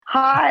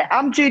Hi,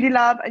 I'm Judy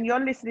Love, and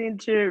you're listening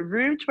to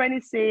Room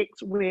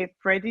 26 with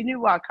Freddie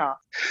Nwaka.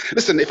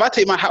 Listen, if I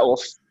take my hat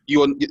off,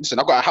 listen.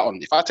 I've got a hat on.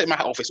 If I take my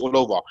hat off, it's all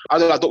over. I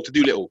don't like Doctor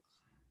Doolittle.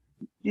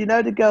 You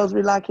know the girls,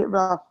 we like it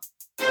rough.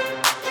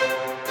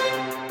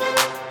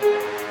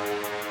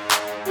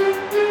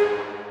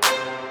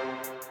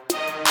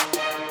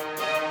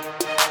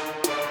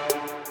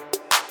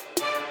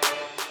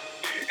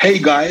 Hey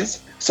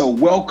guys, so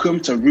welcome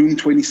to Room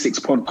 26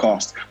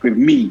 podcast with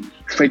me,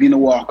 Freddie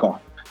Nwaka.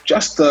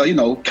 Just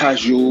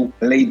casual,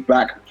 laid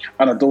back,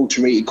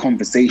 unadulterated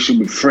conversation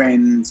with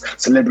friends,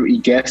 celebrity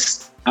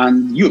guests,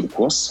 and you, of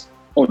course.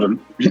 Hold on,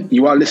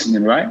 you are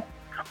listening, right?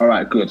 All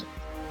right, good.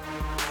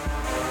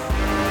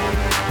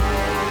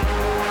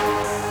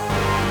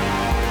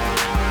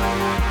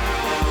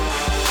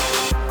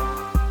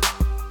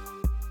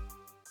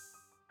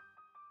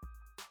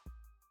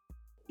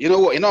 You know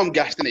what? I'm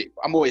gassed in it.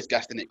 I'm always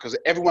gassed in it because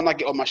everyone I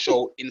get on my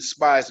show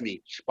inspires me.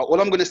 But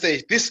what I'm going to say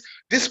is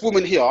this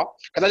woman here,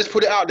 can I just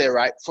put it out there,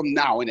 right? From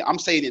now, innit? I'm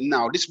saying it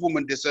now. This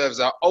woman deserves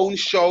her own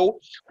show,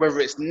 whether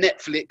it's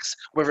Netflix,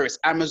 whether it's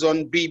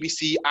Amazon,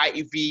 BBC,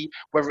 ITV,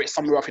 whether it's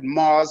somewhere up in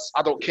Mars.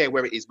 I don't care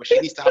where it is, but she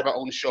needs to have her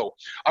own show.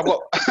 I've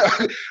got,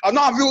 I'm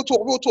not real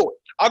talk.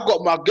 I've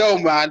got my girl,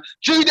 man.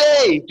 Judy,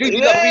 Love,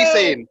 what are you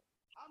saying?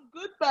 I'm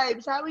good,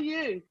 babes. How are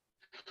you?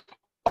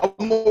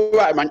 I'm all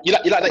right, man. You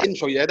like that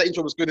intro, yeah? That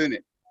intro was good, innit?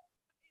 It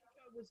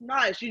was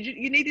nice.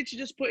 You needed to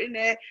just put in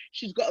there,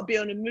 she's got to be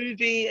on a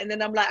movie, and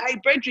then I'm like, hey,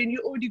 Brethren, you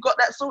already got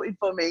that sorted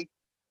for me.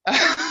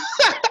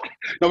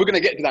 No, we're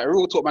gonna get to that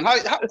real talk, man.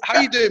 How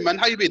you doing, man?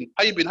 How you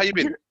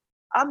been?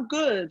 I'm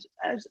good.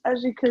 As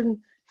you can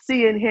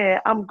see in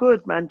here, I'm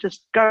good, man.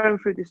 Just going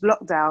through this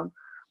lockdown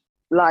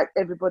like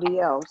everybody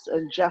else,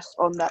 and just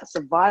on that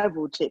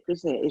survival tip,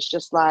 isn't it? It's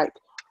just like,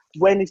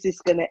 when is this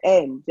going to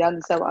end? Do you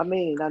understand what I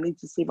mean? I need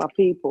to see my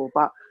people.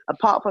 But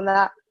apart from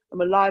that,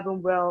 I'm alive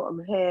and well.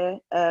 I'm here.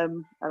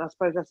 And I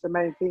suppose that's the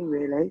main thing,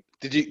 really.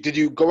 Did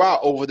you go out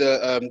over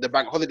the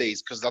bank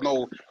holidays? Because I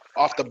know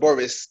after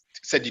Boris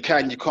said you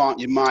can, you can't,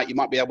 you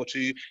might be able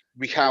to.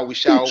 We can, we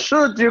shall. You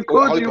should, you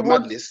could, you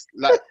would. Madness.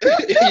 Like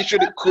you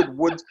should, could,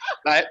 would.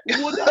 Like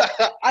would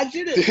I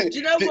didn't. Do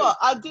you know what?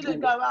 I didn't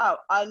go out.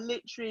 I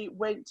literally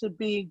went to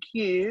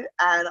B&Q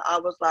and I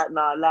was like,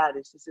 nah, allow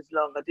this. This is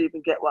long. I didn't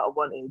even get what I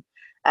wanted.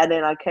 And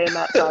then I came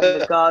outside in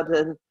the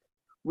garden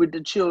with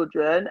the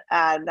children,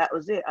 and that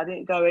was it. I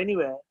didn't go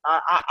anywhere.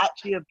 I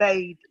actually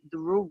obeyed the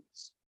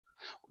rules.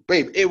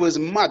 Babe, it was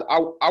mad. I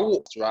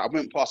walked, right? I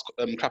went past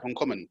Clapham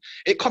Common.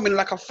 It come in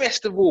like a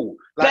festival.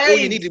 Like all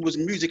you needed was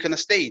music and a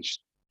stage.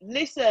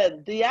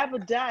 Listen, the other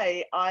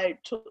day I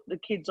took the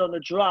kids on a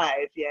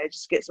drive,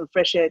 just get some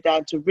fresh air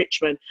down to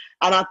Richmond.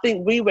 And I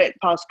think we went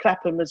past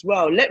Clapham as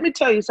well. Let me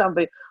tell you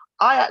something.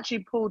 I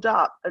actually pulled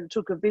up and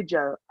took a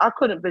video. I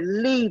couldn't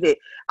believe it.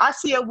 I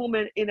see a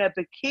woman in a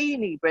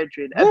bikini,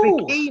 brethren,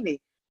 bikini.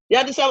 You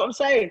understand what I'm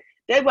saying?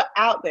 They were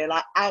out there,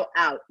 like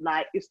out.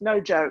 Like, it's no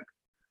joke.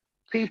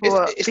 People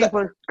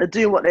are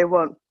doing what they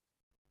want.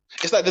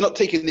 It's like they're not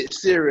taking it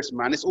serious,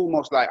 man. It's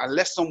almost like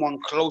unless someone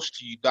close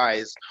to you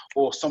dies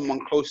or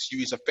someone close to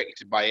you is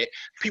affected by it,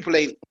 people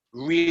ain't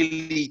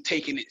really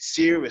taking it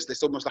serious.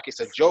 It's almost like it's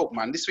a joke,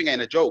 man. This thing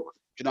ain't a joke.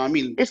 Do you know what I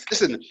mean?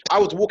 Listen, I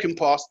was walking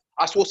past,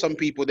 I saw some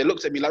people, they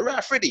looked at me like,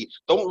 Rah Freddie.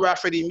 Don't Rah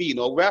Freddie me,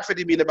 no. Rah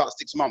Freddie me in about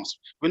 6 months.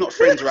 We're not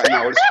friends right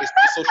now. It's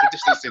social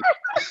distancing.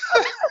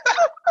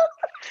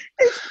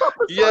 It's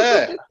proper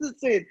social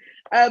distancing.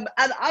 And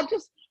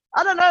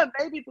I don't know,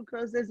 maybe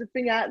because there's a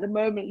thing out at the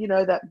moment,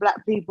 that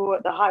black people are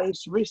at the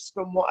highest risk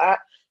and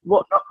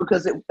whatnot,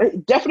 because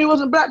it definitely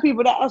wasn't black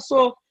people that I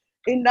saw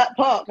in that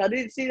park. I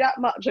didn't see that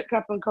much at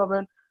Clapham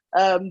Common.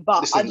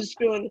 But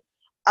listen,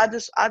 I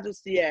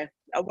just feel,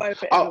 I worry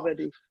for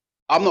everybody.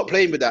 I'm not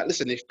playing with that.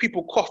 Listen, if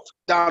people cough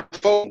down the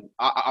phone,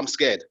 I'm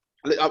scared.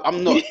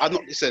 I'm not,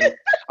 listen.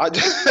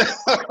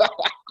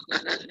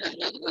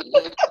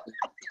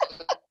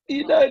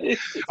 You know this.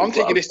 I'm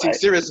taking this thing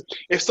serious.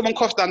 If someone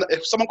coughs down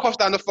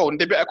the phone,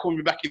 they better call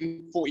me back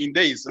in 14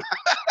 days.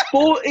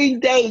 14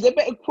 days. They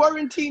better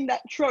quarantine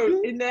that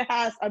throat in their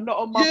house and not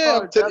on my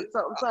phone. That's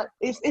what I'm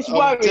saying. It's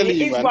worrying. It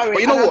is worrying.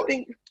 But you know what? I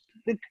think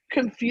the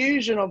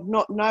confusion of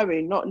not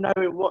knowing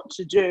what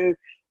to do,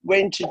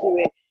 when to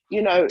do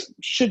it,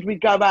 should we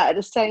go out at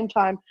the same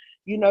time,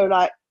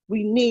 like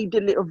we need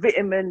the little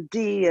vitamin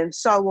D and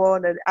so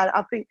on. And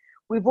I think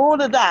with all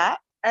of that,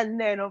 and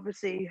then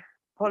obviously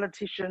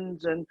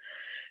politicians and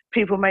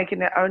people making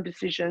their own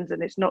decisions,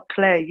 and it's not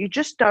clear. You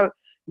just don't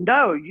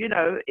know,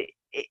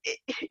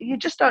 you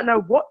just don't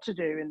know what to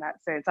do in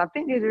that sense. I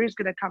think there is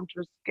going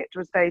to get to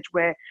a stage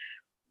where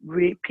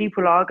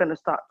people are going to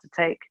start to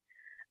take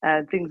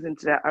things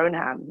into their own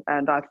hand.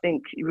 And I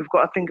think we've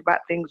got to think about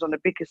things on a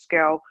bigger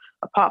scale,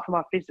 apart from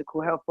our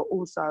physical health, but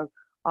also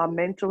our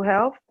mental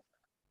health.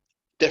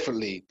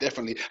 Definitely.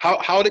 How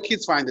are the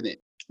kids finding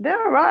it? They're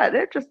all right.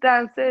 They're just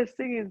downstairs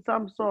singing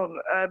some song.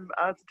 I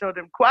have to tell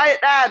them, quiet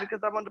down,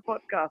 because I'm on the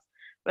podcast.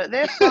 But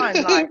they're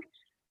fine.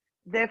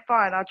 They're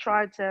fine. I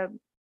tried to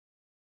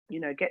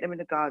get them in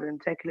the garden,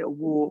 take a little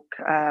walk.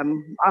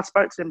 I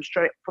spoke to them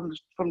straight from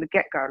the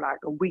get-go, like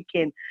a week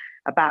in,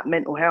 about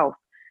mental health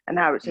and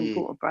how it's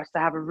important for us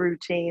to have a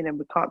routine, and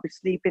we can't be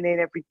sleeping in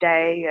every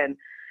day. And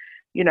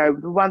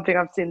the one thing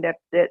I've seen, that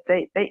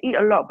they eat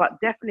a lot, but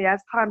definitely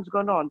as time's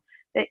gone on,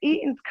 their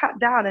eating's cut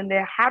down, and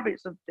their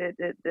habits of the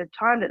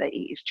time that they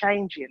eat is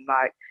changing.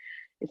 Like,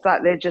 it's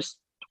like they're just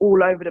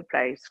all over the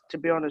place, to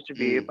be honest with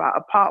you. But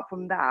apart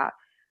from that,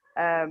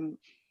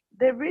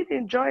 they're really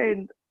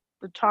enjoying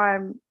the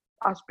time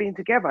us being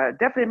together. It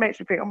definitely makes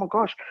me think, oh my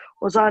gosh,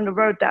 was I on the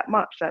road that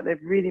much that they've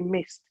really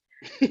missed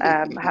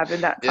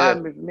having that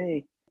time with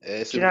me?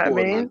 It's Do you know what I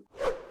mean? Man.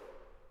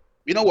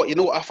 You know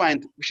what I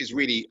find, which is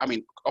really, I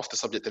mean, off the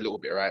subject a little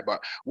bit, right? But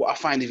what I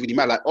find is really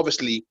mad, like,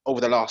 obviously,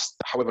 over the last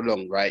however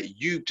long, right,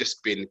 you've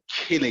just been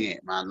killing it,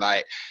 man.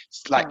 Like,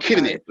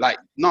 killing it. Like,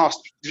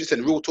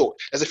 listen, real talk.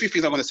 There's a few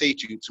things I'm going to say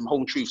to you, some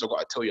home truths I've got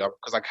to tell you,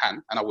 because I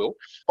can, and I will.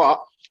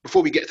 But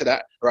before we get to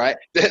that, right,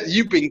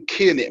 you've been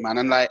killing it, man.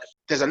 And, like,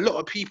 there's a lot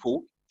of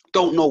people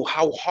don't know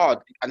how hard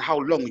and how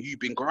long you've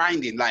been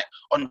grinding, like,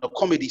 on the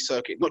comedy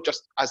circuit, not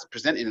just as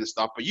presenting and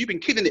stuff, but you've been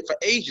killing it for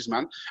ages,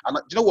 man. And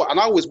you know what? And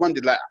I always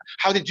wondered, like,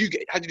 how did you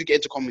get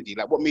into comedy?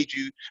 Like, what made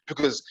you?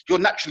 Because you're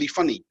naturally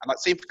funny. And like,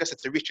 same thing I said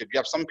to Richard, you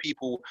have some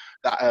people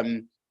that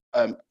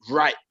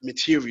write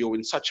material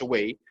in such a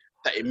way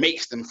that it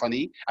makes them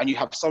funny, and you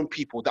have some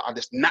people that are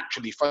just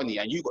naturally funny,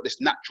 and you got this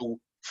natural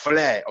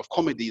flair of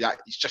comedy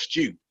that it's just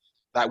you.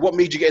 Like, what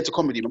made you get into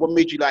comedy? What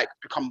made you, like,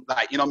 become,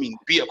 like,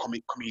 be a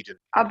comedian?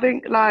 I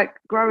think, like,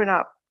 growing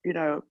up,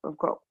 I've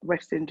got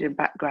West Indian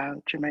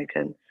background,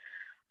 Jamaican,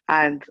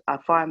 and I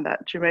find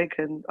that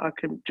Jamaicans,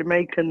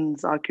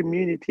 our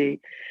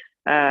community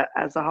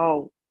as a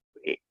whole,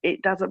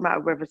 it doesn't matter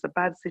whether it's a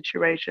bad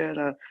situation,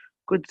 a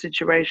good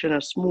situation,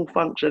 a small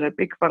function, a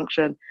big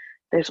function,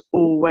 there's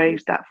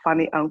always that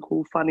funny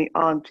uncle, funny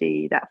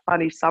auntie, that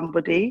funny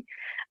somebody.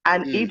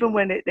 And even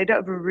when they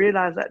don't even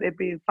realize that they're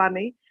being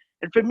funny.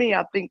 And for me,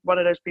 I think one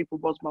of those people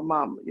was my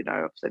mum.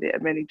 I've said it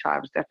many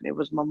times, definitely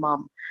was my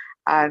mum.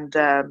 And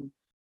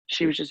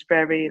she was just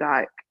very,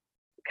 like,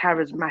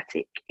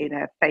 charismatic in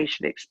her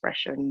facial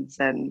expressions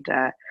and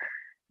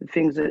the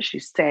things that she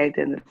said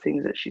and the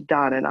things that she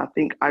done. And I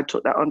think I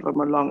took that on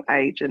from a long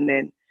age. And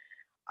then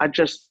I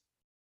just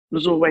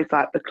was always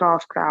like the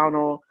class clown,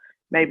 or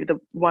maybe the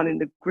one in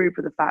the group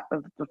of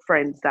the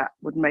friends that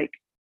would make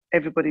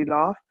everybody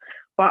laugh.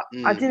 But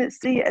I didn't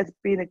see it as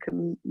being a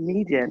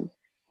comedian.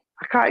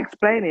 I can't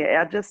explain it.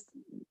 I just,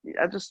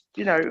 it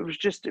was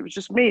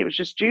just me. It was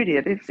just Judy.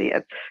 I didn't see it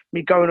as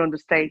me going on the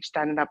stage,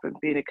 standing up and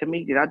being a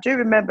comedian. I do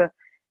remember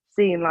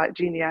seeing, like,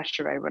 Gina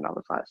Asheray when I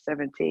was, like,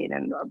 17,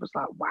 and I was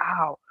like,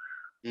 wow,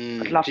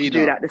 I'd love to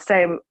do that. The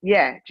same,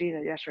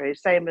 Gina Asheray,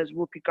 same as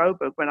Whoopi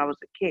Goldberg when I was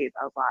a kid.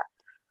 I was like,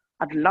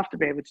 I'd love to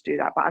be able to do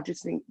that, but I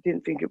just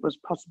didn't think it was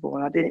possible,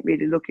 and I didn't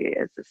really look at it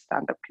as a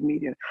stand-up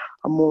comedian.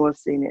 I'm more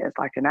seeing it as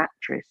like an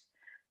actress.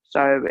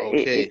 So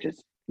it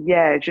just.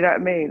 Yeah, do you know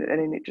what I mean? And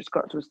then it just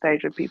got to a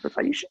stage where people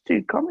say, you should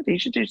do comedy, you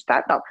should do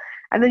stand-up.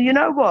 And then, you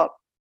know what?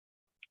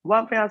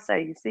 One thing I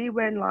say, you see,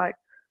 when, like,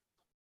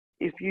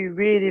 if you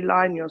really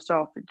line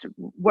yourself into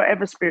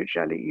whatever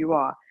spirituality you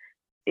are,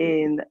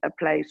 in a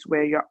place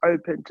where you're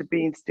open to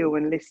being still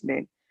and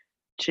listening,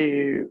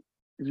 to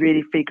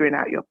really figuring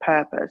out your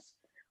purpose,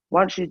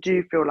 once you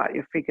do feel like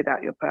you've figured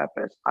out your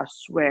purpose, I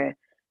swear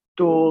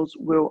doors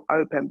will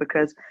open.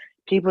 Because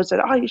people said,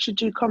 oh, you should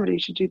do comedy.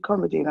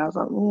 And I was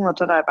like, I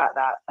don't know about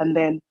that. And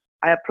then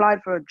I applied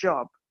for a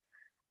job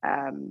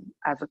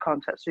as a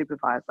contact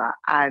supervisor.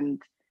 And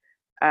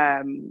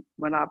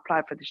when I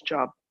applied for this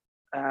job,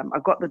 I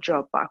got the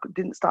job, but I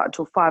didn't start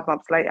until 5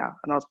 months later,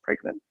 and I was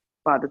pregnant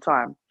by the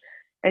time.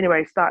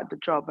 Anyway, started the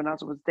job, and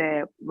as I was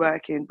there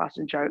working,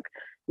 busting joke,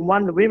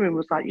 one of the women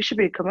was like, you should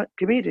be a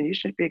comedian. You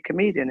should be a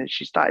comedian. And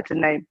she started to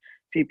name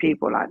a few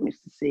people like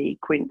Mr. C,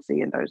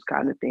 Quincy, and those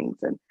kind of things.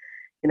 And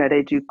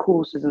they do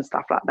courses and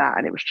stuff like that.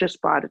 And it was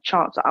just by the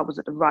chance that I was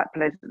at the right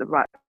place at the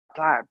right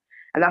time.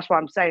 And that's why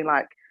I'm saying,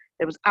 like,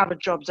 there was other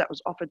jobs that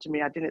was offered to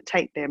me. I didn't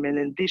take them. And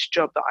then this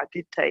job that I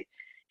did take,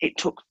 it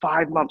took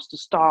 5 months to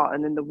start.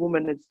 And then the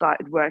woman had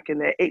started working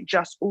there. It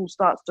just all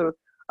starts to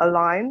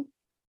align.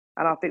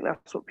 And I think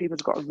that's what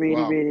people's got to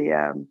really,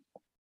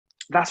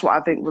 that's what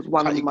I think was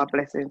one of my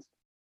blessings.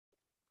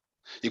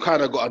 You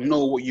kind of got to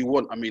know what you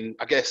want. I mean,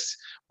 I guess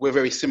we're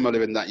very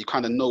similar in that you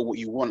kind of know what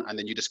you want, and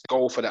then you just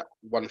go for that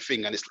one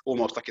thing, and it's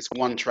almost like it's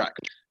one track.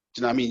 Do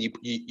you know what I mean?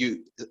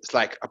 You it's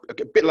like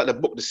a bit like the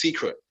book The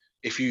Secret.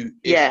 If you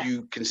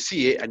can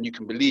see it and you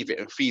can believe it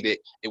and feel it,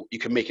 you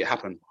can make it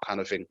happen, kind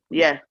of thing.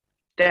 Yeah,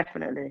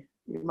 definitely.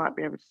 You might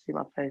be able to see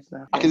my face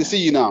now. I can see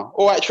you now.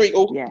 All right,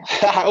 Treacle. Yeah.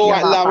 All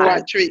right, love. All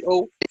right,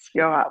 Treacle.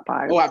 You're right,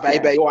 babe. All right,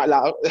 baby. Yeah. All right,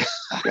 love.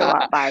 You're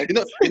right, babe.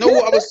 You know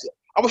what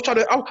I was trying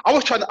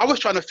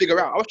to figure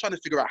out. I was trying to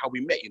figure out how we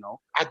met.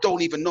 I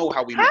don't even know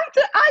how we met.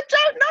 I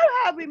don't know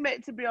how we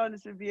met, to be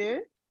honest with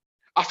you.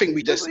 I think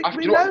we just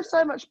we know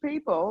so much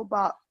people,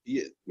 but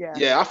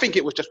yeah. I think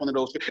it was just one of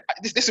those.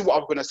 This is what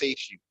I'm going to say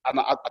to you, and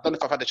I don't know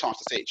if I've had the chance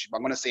to say it to you, but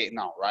I'm going to say it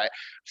now, right?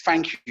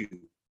 Thank you.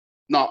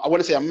 no, I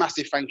want to say a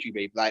massive thank you,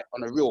 babe. Like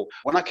on a real,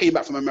 when I came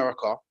back from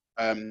America,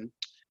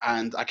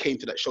 and I came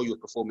to that show you were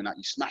performing at,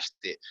 you smashed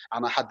it,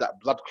 and I had that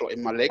blood clot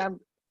in my leg.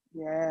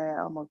 Yeah,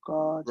 oh my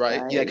God.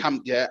 Right, babe.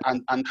 yeah,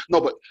 and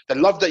no, but the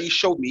love that you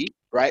showed me,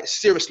 right?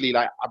 Seriously,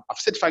 like I've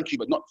said thank you,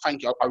 but not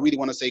thank you. I really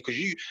want to say, because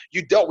you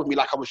dealt with me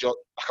like I was your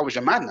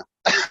man.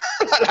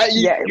 Like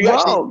you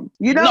actually,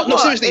 you know no,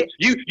 what? seriously,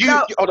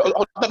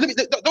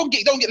 don't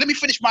get. Let me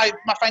finish my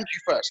thank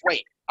you first.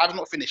 Wait, I've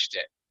not finished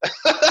yet.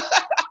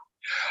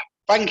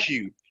 Thank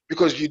you,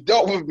 because you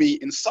dealt with me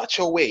in such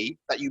a way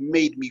that you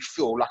made me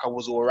feel like I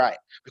was all right,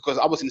 because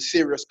I was in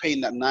serious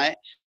pain that night.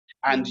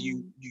 And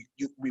we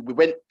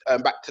went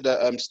back to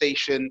the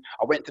station.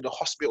 I went to the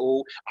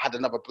hospital. I had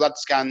another blood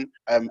scan.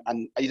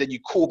 And then you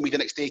called me the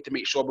next day to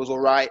make sure I was all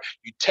right.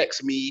 You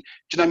text me.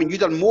 Do you know what I mean? You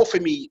done more for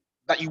me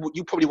that you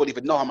probably wouldn't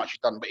even know how much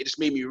you've done. But it just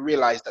made me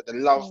realize that the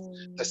love,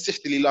 the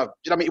sisterly love. Do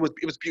you know what I mean?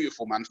 It was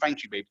beautiful, man.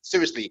 Thank you, babe.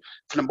 Seriously,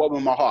 from the bottom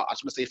of my heart, I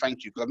just want to say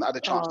thank you, because I've not had a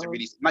chance to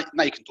really.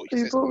 Now you can talk.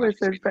 You've always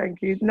said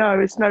thank you. No,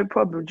 it's no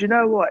problem. Do you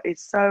know what?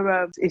 It's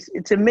so. It's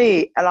to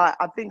me. Like,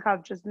 I think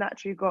I've just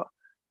naturally got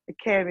a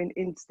caring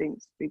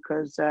instinct,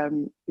 because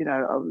you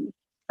know,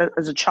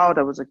 as a child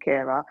I was a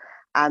carer,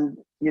 and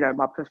you know,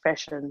 my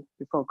profession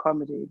before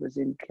comedy was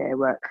in care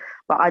work.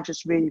 But I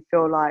just really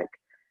feel like,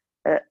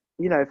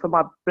 you know, for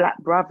my black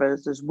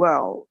brothers as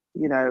well,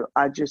 you know,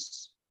 I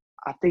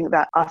think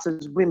that us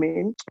as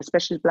women,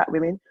 especially as black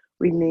women,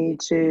 we need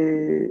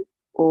to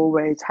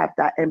always have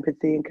that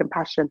empathy and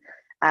compassion,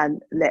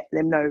 and let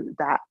them know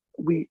that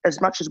we,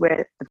 as much as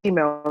we're the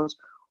females,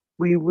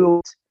 we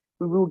will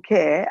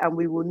care and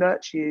we will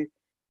nurture you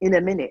in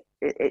a minute.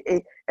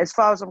 As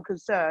far as I'm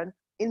concerned,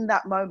 in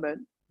that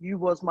moment, you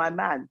was my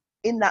man.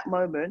 In that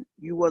moment,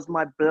 you was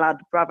my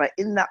blood brother.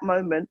 In that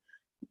moment,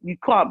 you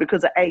can't,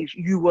 because of age,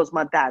 you was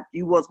my dad.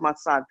 You was my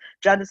son.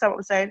 Do you understand what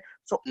I'm saying?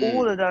 So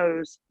all of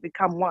those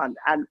become one.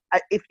 And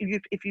if you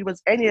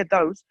was any of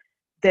those,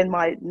 then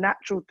my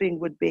natural thing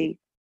would be,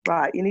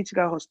 right, you need to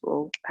go to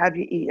hospital. Have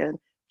you eaten?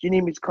 Do you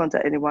need me to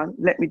contact anyone?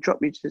 Let me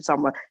drop you to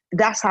someone.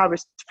 That's how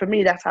for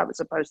me, that's how it's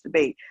supposed to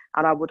be.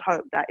 And I would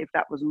hope that if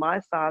that was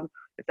my son,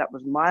 if that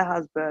was my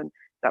husband,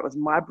 if that was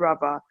my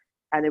brother,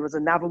 and there was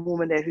another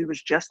woman there who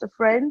was just a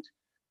friend,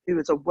 who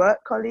was a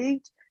work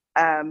colleague,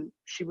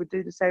 she would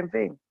do the same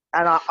thing.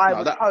 And I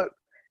would hope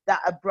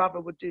that a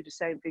brother would do the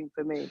same thing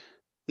for me.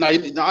 No,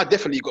 I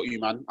definitely got you,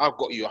 man. I've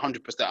got you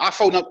 100%. I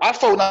phone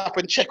up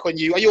and check on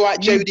you. Are you all right,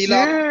 Jodie?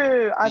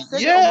 I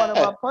said it on one of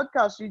our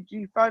podcasts.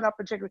 You phone up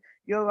and check.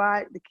 You're all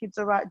right. The kids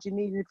are right. Do you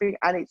need anything?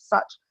 And it's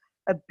such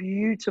a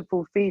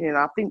beautiful feeling.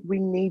 I think we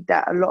need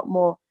that a lot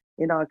more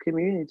in our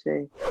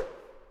community.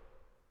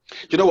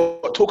 You know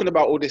what? Talking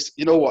about all this,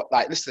 you know what?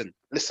 Like, listen.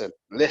 I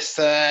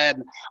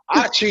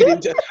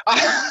tuned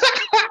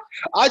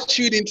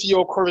into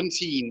your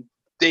quarantine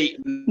date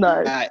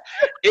night.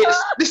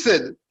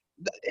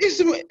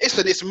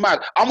 It's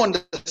mad. I'm on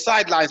the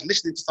sidelines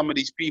listening to some of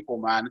these people,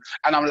 man,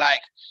 and I'm like,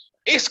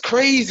 it's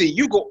crazy.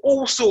 You got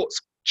all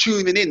sorts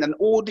tuning in, and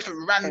all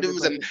different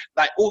randoms, and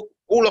like all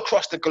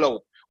across the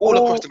globe,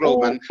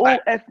 man. All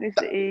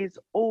ethnicities,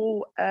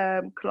 all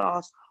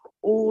class,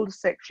 all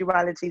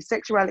sexualities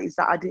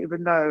that I didn't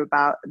even know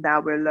about.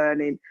 Now we're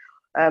learning.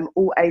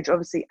 All age,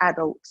 obviously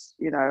adults.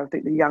 You know, I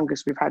think the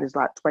youngest we've had is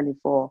like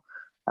 24.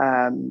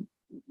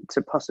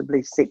 To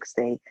possibly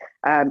 60.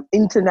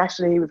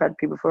 Internationally, we've had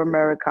people from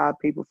America,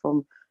 people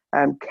from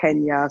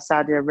Kenya,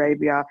 Saudi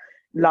Arabia,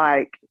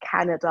 like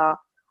Canada,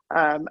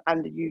 and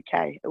the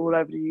UK, all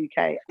over the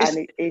UK.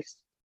 And it's,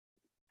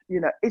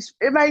 you know, it's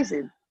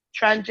amazing.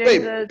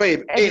 Transgenders,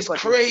 babe, it's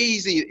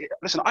crazy.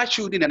 Listen, I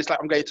tuned in and it's like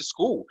I'm going to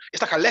school.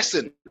 It's like a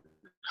lesson.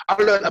 I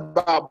learned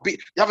about the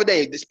other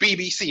day, this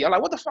BBC. I'm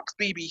like, what the fuck's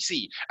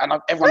BBC? And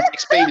everyone's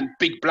explaining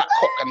big black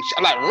cock and shit.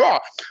 I'm like, raw.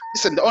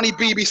 Listen, the only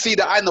BBC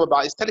that I know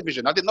about is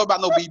television. I didn't know about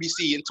no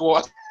BBC until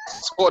I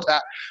saw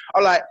that.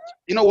 I'm like,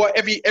 you know what?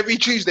 Every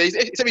Tuesday,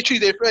 it's every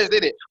Tuesday and Thursday,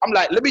 isn't it? I'm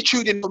like, let me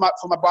tune in for my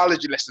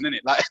biology lesson,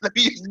 innit? Like, let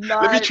me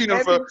tune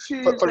in for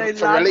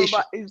relation. On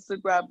my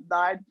Instagram,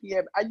 9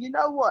 p.m. And you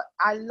know what?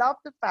 I love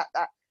the fact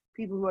that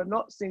people who are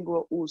not single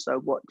are also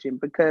watching,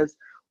 because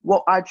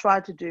what I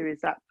try to do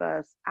is that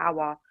first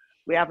hour,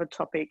 we have a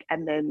topic,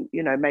 and then,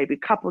 you know, maybe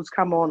couples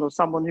come on, or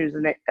someone who's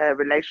a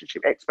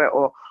relationship expert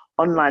or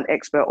online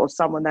expert, or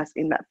someone that's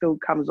in that field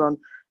comes on.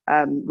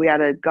 We had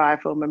a guy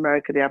from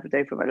America the other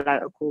day from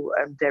Atlanta called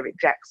Derek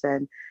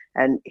Jackson,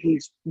 and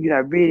he's, you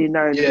know, really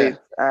known with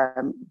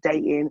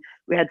dating.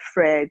 We had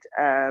Fred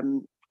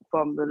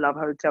from the Love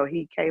Hotel.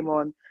 He came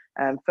on,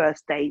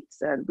 first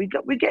dates, and we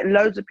get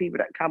loads of people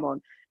that come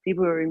on.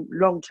 People who are in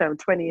long-term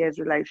 20 years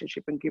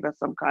relationship and give us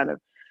some kind of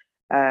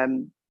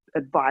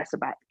advice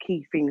about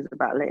key things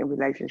about letting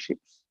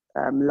relationships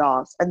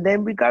last. And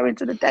then we go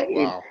into the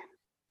dating. Wow.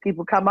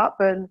 People come up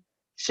and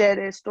share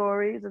their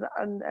stories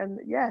and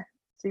yeah,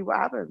 see what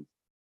happens.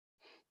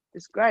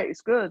 It's great.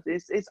 It's good.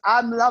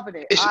 I'm loving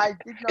it.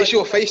 It's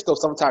your face though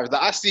sometimes.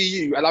 Like, I see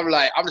you and I'm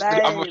like,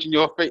 I'm watching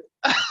your face.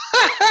 You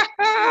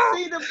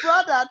see the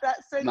brother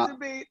that said to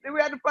me,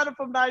 we had a brother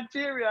from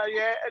Nigeria,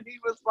 yeah, and he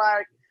was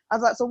like, I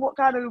was like, so what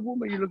kind of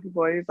woman are you looking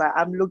for? He's like,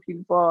 I'm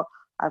looking for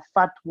a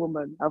fat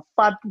woman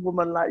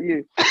like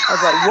you. I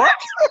was like, what?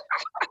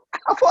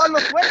 I thought I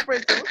looked wet,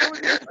 Brenton. What's wrong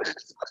with you?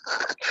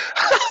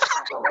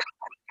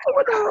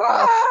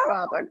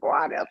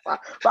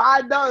 But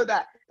I know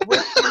that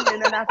West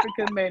Indian and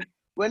African men,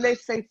 when they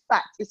say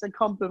fat, it's a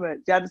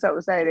compliment. Do you understand what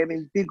I'm saying? They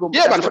mean big woman.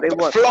 Yeah, That's man, what they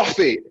want.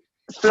 fluffy.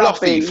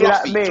 You know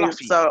what I mean?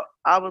 Fluffy. So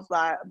I was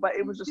like, but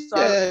it was just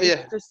so,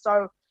 just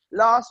so.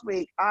 Last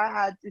week I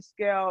had this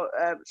girl,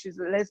 she's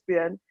a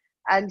lesbian,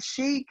 and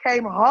she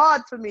came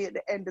hard for me at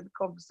the end of the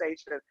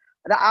conversation.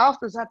 And I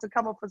afterwards had to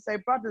come up and say,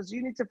 brothers,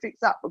 you need to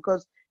fix up,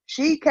 because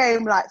she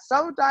came like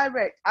so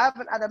direct. I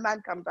haven't had a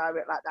man come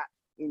direct like that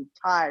in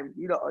time.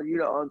 You lot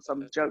on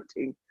some joke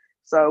thing.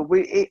 So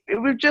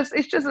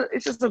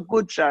it's just a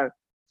good show.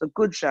 It's a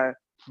good show.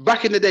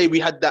 Back in the day, we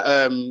had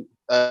that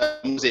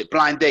was it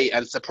blind date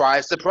and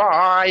surprise,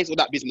 all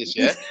that business,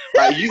 yeah.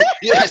 Like do you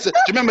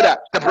remember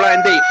that, the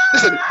blind date?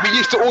 Listen, we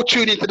used to all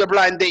tune into the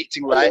blind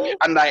dating, right?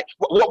 And like,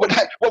 what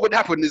would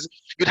happen is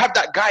you'd have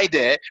that guy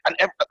there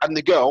and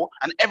the girl,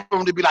 and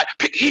everyone would be like,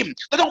 pick him.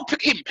 They don't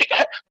pick him. Pick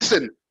her.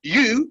 Listen,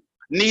 you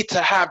need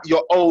to have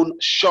your own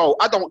show.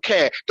 I don't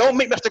care. Don't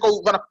make me have to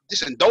go run up.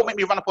 Listen, don't make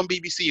me run up on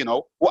BBC,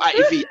 or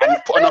ITV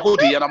and put on a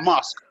hoodie and a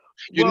mask.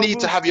 You need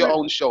to have your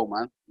own show,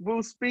 man.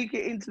 We'll speak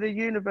it into the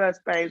universe,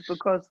 babe,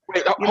 because...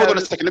 Wait, hold on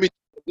a second.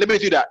 Let me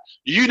do that.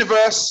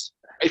 Universe,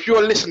 if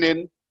you're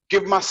listening,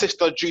 give my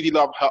sister Judy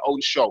Love her own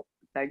show.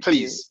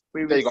 Please.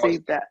 We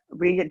received that.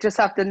 We just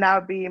have to now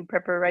be in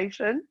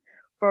preparation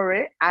for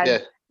it.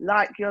 And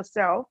like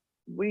yourself,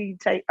 we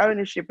take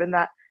ownership in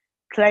that,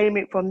 claim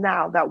it from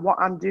now, that what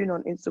I'm doing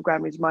on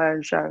Instagram is my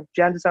own show.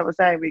 Do you understand what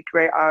I'm saying? We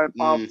create our own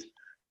paths.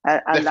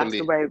 And that's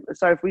the way.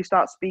 So if we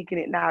start speaking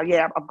it now,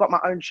 I've got my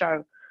own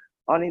show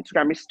on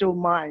Instagram. It's still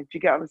mine. Do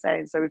you get what I'm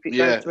saying? So if it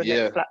goes to a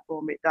next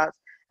platform, it does,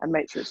 and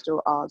make sure it's still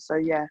ours. So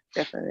yeah,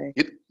 definitely.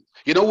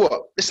 You know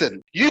what?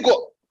 Listen, you got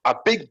a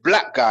big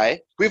black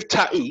guy with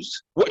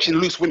tattoos watching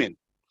Loose Women.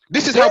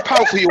 This is how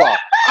powerful you are.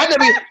 I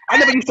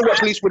never used to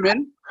watch Loose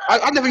Women.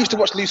 I never used to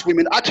watch Loose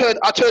Women. I turned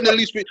the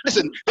Loose Women.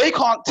 Listen, they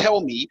can't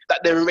tell me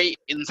that their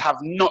ratings have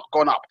not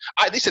gone up.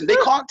 Listen, they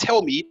can't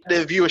tell me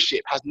their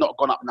viewership has not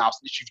gone up now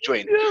since you've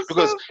joined.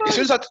 Because so as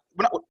soon as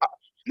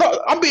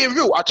no, I'm being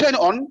real. I turn it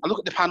on. I look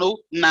at the panel.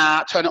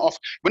 Nah, turn it off.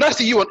 When I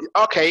see you on,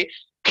 okay,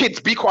 kids,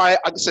 be quiet.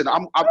 Listen,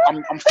 I'm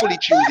fully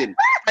tuned in.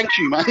 Thank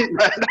you, man.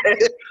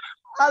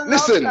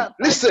 Listen.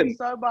 Thank you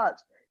so much.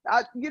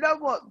 You know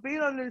what? Being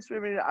on Loose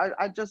Women,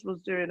 I just was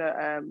doing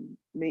a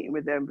meeting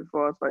with them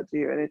before I spoke to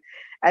you,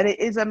 and it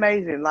is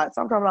amazing. Like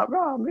sometimes I'm like,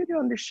 bro, I'm really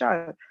on this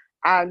show.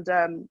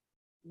 And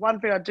one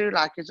thing I do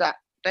like is that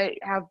they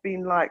have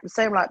been like the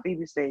same like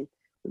BBC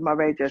with my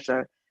radio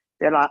show.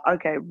 They're like,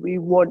 okay, we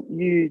want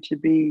you to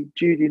be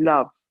Judy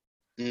Love.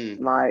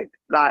 Like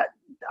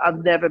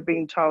I've never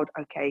been told,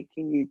 okay,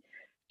 can you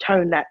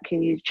tone that?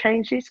 Can you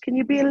change this? Can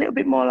you be a little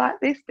bit more like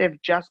this? They've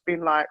just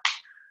been like,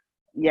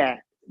 yeah,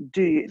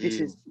 this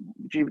is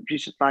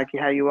just like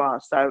how you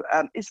are. So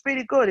it's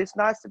really good. It's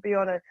nice to be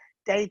on a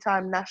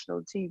daytime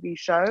national TV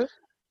show.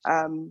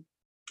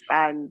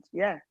 And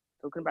yeah,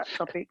 talking about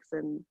topics,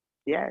 and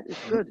yeah, it's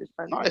good. It's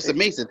fantastic. No, it's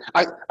amazing.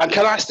 And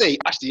can I say,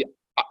 actually,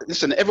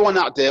 listen, everyone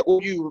out there,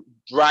 all you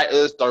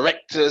writers,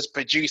 directors,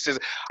 producers,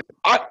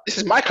 this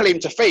is my claim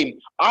to fame.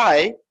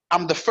 I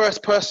am the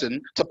first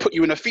person to put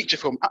you in a feature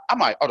film.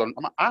 Am I? Hold on.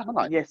 Am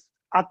I? Yes,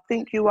 I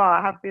think you are.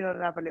 I have been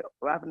on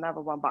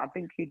another one, but I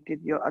think I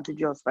did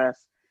yours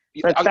first.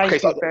 So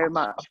thank you very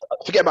much.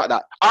 Forget about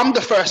that. I'm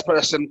the first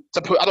person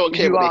to put. I don't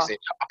care what they say.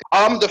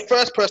 I'm the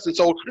first person.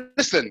 So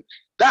listen,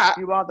 that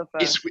you are the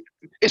first.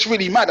 It's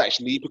really mad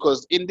actually,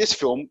 because in this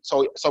film,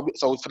 so for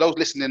those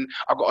listening,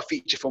 I've got a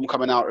feature film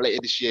coming out later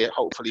this year,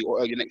 hopefully,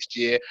 or early next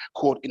year,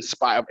 called In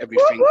Spite of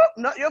Everything. Whoop, whoop.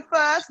 Not your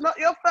first.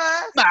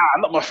 Nah,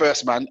 not my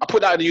first, man. I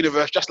put that in the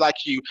universe just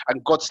like you,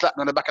 and God slapped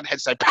me on the back of the head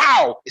and said,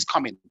 "Pow! It's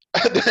coming."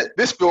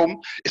 This film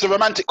is a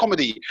romantic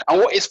comedy, and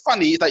what is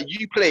funny is that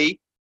you play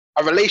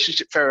a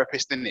relationship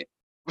therapist in it,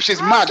 which is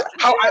mad.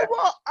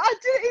 What? I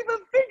didn't even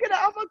think of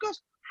that. Oh my gosh,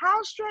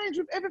 how strange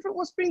with everything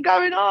what's been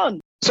going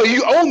on. So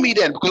you owe me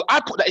then, because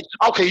I put that in.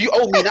 Okay, you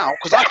owe me now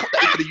because I put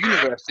that into the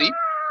universe. See?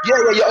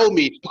 Yeah, you owe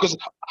me because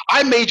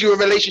I made you a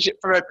relationship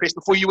therapist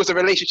before you was a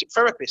relationship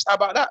therapist. How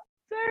about that?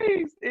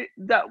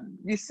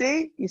 You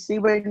see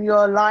when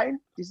you're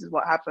aligned, this is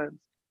what happens.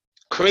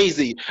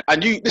 Crazy.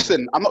 And you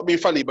listen, I'm not being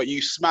funny, but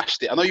you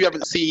smashed it. I know you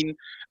haven't seen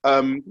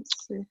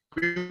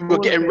we were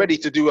getting ready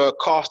to do a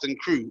cast and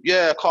crew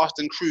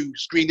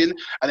screening,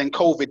 and then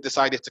COVID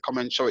decided to come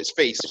and show its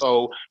face,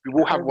 so we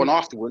will have one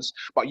afterwards.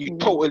 But you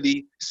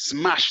totally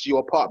smashed your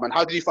apartment.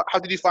 How did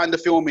you find the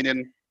filming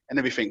and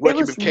everything,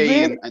 working with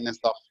Kane and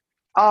stuff?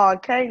 Oh,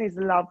 Kane is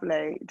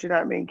lovely. Do you know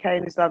what I mean?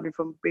 Kane is lovely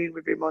from being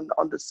with him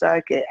on the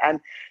circuit, and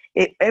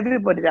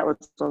everybody that was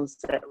on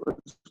set was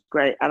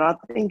great. And I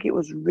think it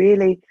was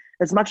really,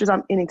 as much as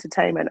I'm in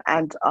entertainment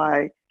and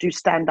I do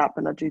stand up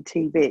and I do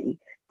TV,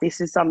 this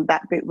is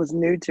that bit was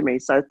new to me.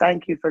 So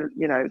thank you for,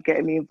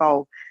 getting me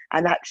involved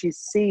and actually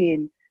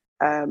seeing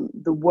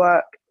the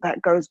work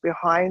that goes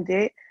behind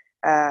it.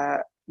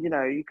 you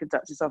know, you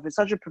conduct yourself in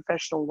such a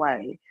professional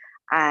way,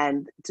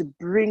 and to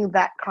bring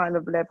that kind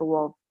of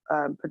level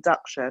of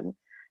production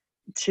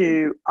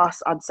to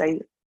us, I'd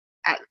say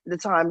at the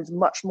time is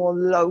much more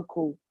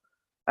local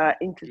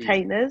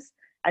entertainers,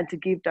 and to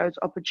give those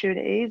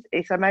opportunities,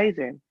 it's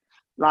amazing.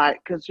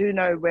 Like, because who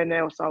knows when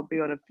else I'll be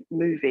on a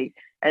movie.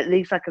 At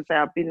least I can say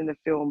I've been in a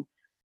film,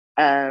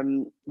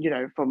 you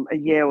know, from a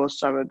year or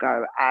so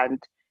ago,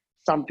 and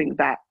something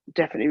that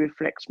definitely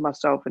reflects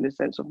myself in the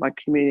sense of my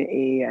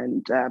community,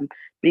 and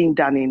being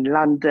done in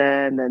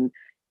London, and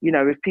you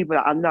know, with people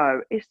that I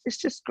know, it's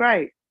just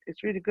great.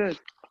 It's really good.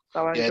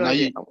 So I Yeah, no,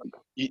 enjoyed it.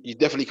 you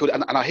definitely could,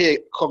 and I hear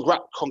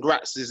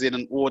congrats is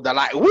in order,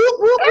 like whoop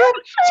whoop whoop.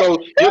 So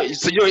you're you're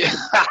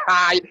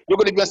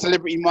going to be a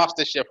celebrity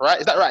master chef, right?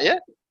 Is that right? Yeah.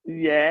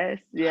 Yes,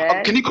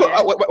 yes. Can you cook?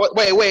 Yes.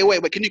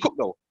 Wait. Can you cook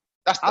though?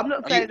 I'm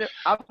not saying that.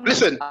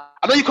 Listen,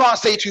 I know you can't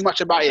say too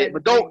much about it,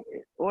 but don't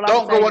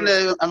go on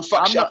there and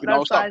fuck shit up. You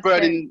know, start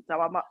burning. So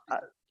I'm.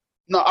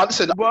 No,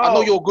 listen. Whoa, I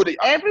know you're good at.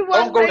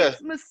 Everyone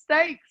makes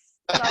mistakes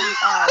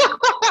sometimes.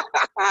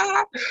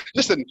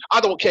 Listen, I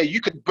don't care.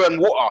 You could burn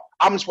water.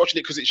 I'm just watching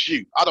it because it's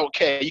you. I don't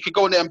care. You could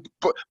go in there and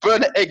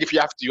burn an egg if you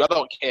have to. I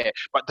don't care.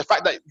 But the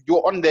fact that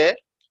you're on there,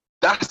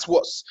 that's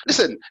what's.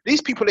 Listen,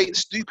 these people ain't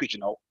stupid. You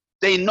know,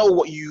 they know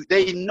what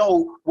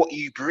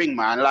you bring,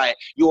 man. Like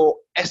your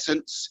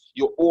essence,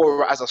 your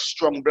aura as a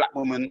strong black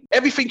woman.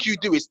 Everything you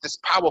do is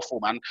just powerful,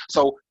 man.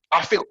 So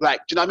I feel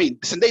like, do you know what I mean?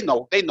 Listen, they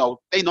know.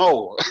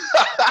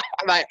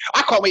 Like,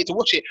 I can't wait to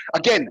watch it.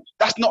 Again,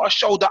 that's not a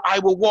show that I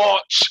will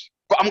watch,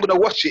 but I'm going to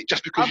watch it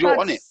just because you're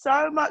on it.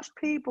 So much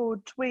people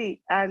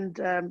tweet and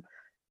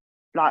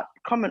like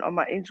comment on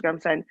my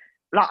Instagram saying,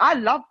 like, I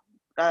love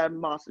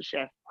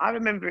MasterChef. I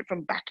remember it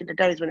from back in the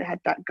days when it had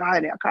that guy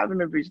in it. I can't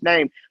remember his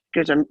name. He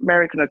was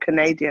American or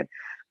Canadian.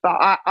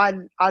 But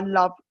I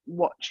love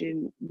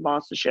watching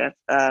MasterChef.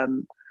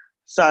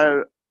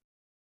 So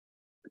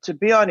to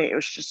be on it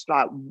was just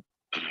like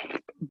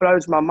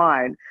blows my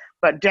mind.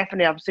 But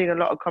definitely, I've seen a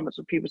lot of comments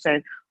of people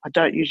saying, I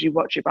don't usually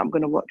watch it, but I'm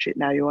going to watch it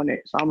now you're on it.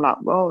 So I'm like,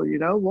 well, you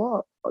know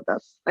what? Well,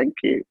 thank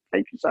you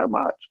so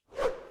much.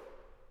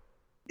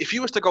 If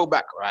you was to go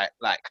back, right,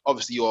 like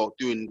obviously you're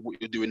doing what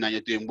you're doing now,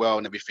 you're doing well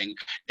and everything.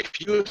 If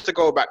you was to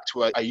go back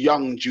to a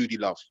young Judi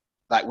Love,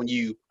 like when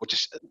you were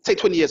just say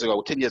 20 years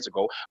ago, 10 years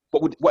ago,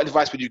 what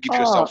advice would you give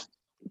yourself?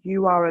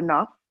 You are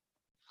enough.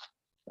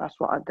 That's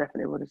what I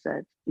definitely would have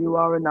said. You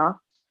are enough.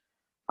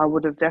 I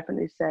would have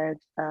definitely said,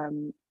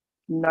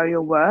 know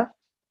your worth.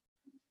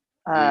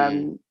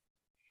 And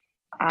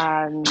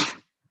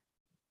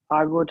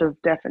I would have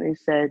definitely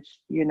said,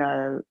 you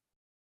know,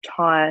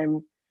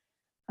 time,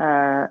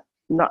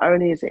 not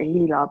only is it a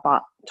healer,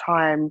 but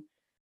time,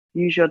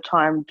 use your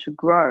time to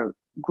grow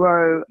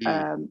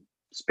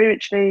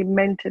spiritually,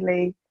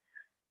 mentally.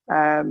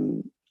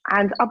 And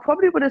I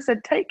probably would have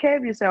said, take care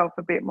of yourself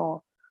a bit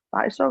more.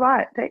 Like, it's all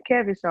right, take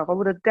care of yourself. I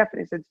would have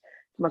definitely said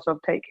to myself,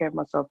 take care of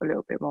myself a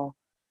little bit more.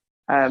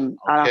 And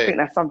I think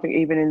that's something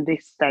even in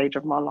this stage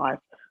of my life.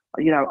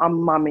 You know,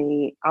 I'm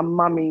mummy,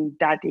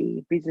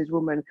 daddy,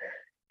 businesswoman,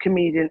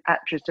 comedian,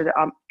 actress. So that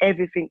I'm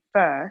everything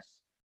first,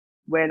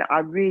 when I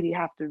really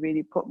have to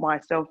really put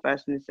myself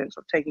first, in the sense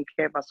of taking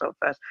care of myself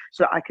first,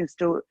 so that I can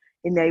still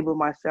enable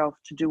myself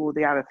to do all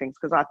the other things.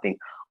 Because I think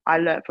I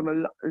learned from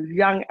a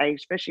young age,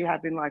 especially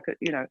having like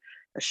a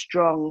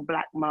strong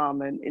black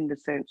mom, and in the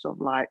sense of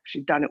like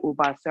she'd done it all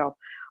by herself.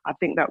 I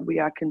think that we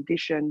are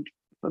conditioned,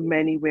 for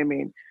many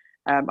women,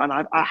 and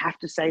I have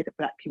to say the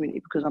black community,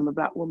 because I'm a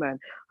black woman,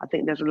 I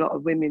think there's a lot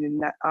of women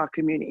in our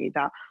community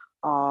that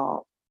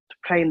are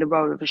playing the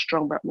role of a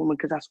strong black woman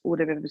because that's all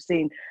they've ever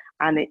seen,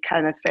 and it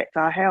can affect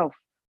our health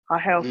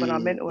and our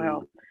mental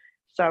health.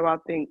 So I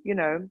think, you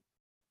know,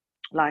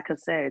 like I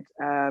said,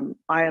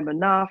 I am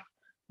enough,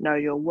 know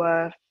your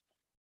worth,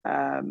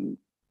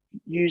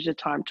 use the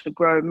time to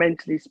grow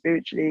mentally,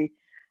 spiritually,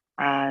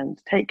 and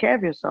take care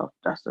of yourself.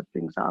 That's the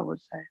things I would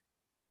say.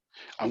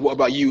 And what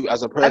about you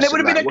as a person? And there would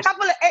have been a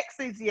couple of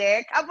exes,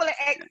 right, that I wouldn't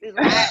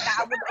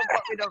have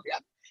got rid of.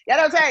 You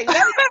know what I'm saying?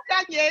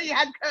 You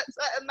had a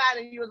certain man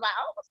and you was like,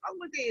 oh, what's wrong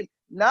with him?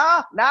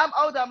 Nah, now I'm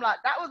older. I'm like,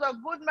 that was a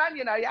good man,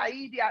 you know, yeah,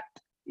 idiot.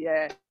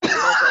 Yeah.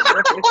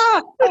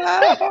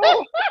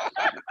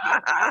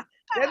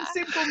 Them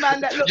simple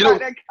man that look like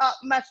they cut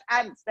mashed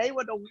ants, they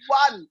were the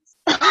ones.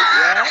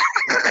 Yeah.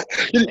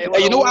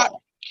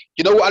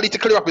 You know what I need to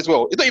clear up as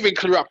well? It's not even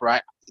clear up,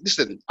 right?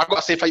 Listen, I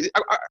gotta say,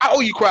 I owe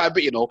you quite a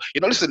bit, you know.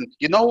 Listen,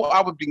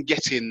 I've been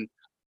getting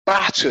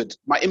battered.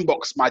 My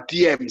inbox, my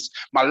DMs,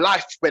 my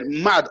life went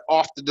mad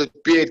after the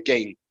beard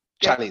game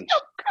challenge.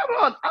 Oh,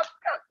 come on,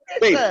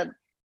 listen. Babe,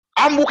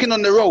 I'm walking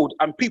on the road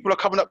and people are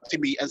coming up to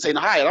me and saying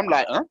hi, and I'm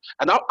like, huh?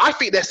 And I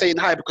think they're saying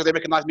hi because they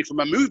recognize me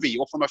from a movie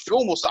or from a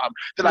film or something.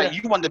 They're like,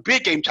 you won the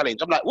beard game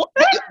challenge. I'm like, what?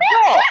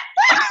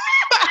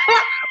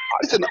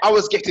 Listen, I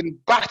was getting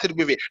battered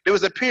with it. There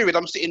was a period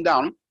I'm sitting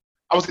down.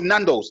 I was in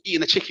Nando's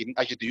eating a chicken,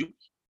 as you do,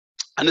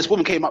 and this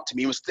woman came up to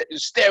me and was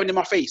staring in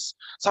my face.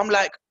 So I'm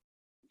like,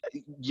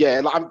 yeah,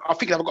 like I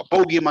think I've got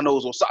bogey in my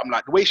nose or something.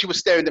 Like the way she was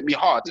staring at me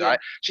hard, right?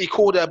 She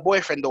called her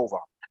boyfriend over,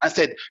 and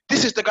said,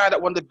 "This is the guy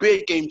that won the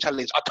beard game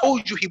challenge. I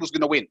told you he was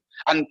going to win."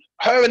 And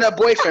her and her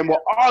boyfriend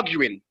were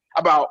arguing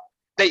about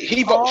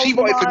she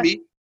voted for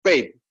me,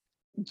 babe.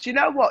 Do you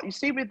know what? You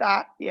see with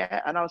that,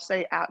 yeah, and I'll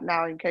say it out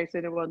now in case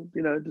anyone,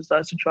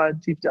 decides to try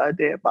and teach the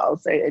idea, but I'll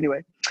say it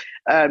anyway.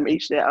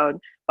 Each their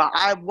own. But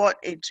I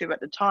wanted to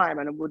at the time,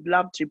 and I would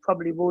love to,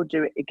 probably will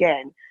do it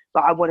again,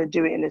 but I want to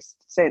do it in a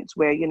sense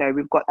where,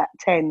 we've got that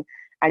 10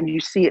 and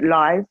you see it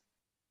live,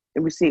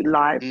 and we see it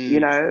live,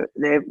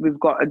 we've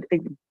got a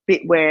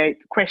bit where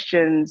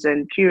questions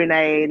and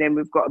Q&A, and then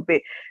we've got a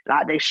bit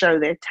like they show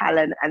their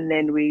talent, and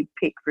then we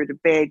pick through the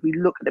bed, we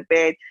look at the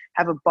bed,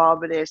 have a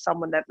barber there,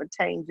 someone that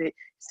maintains it,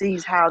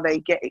 sees how they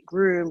get it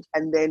groomed,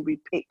 and then we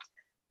pick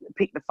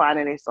the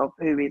finalists of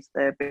who is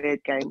the beard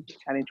game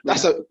challenge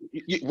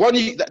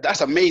winner.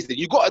 That's amazing.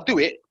 You got to do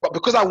it, but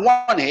because I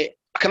won it,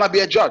 can I be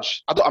a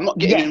judge? I'm not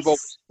getting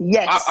involved.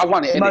 Yes, I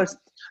won it. Definitely.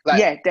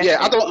 Yeah.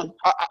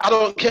 I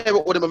don't care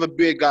what all them other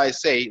beard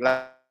guys say.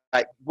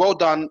 Like, well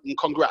done and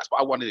congrats, but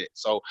I wanted it.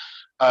 So,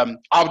 I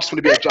just want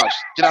to be a judge. Do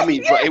you know what I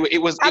mean? Yeah. But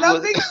it was. I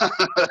think,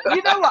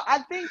 you know what? I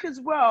think as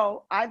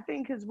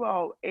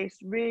well, it's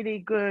really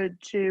good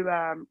to.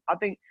 I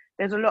think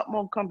there's a lot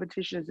more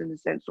competitions in the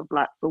sense of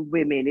like for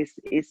women.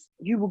 It's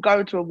you will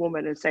go to a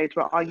woman and say to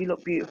her, "Oh, you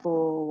look beautiful,"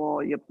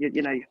 or your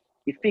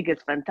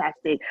figure's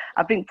fantastic.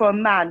 I think for a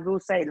man, we'll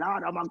say,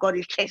 "Lord, oh my God,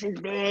 his chest is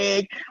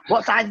big.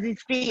 What size is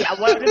his feet?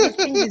 I wonder if his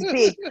fingers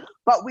big."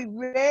 But we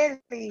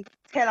rarely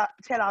tell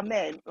our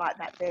men like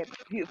that they're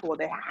beautiful, or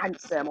they're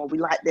handsome, or we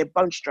like their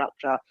bone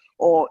structure,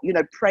 or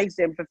praise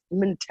them for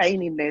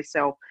maintaining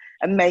themselves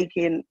and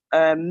making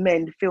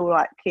men feel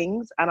like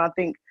kings. And I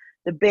think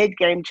the beard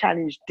game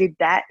challenge did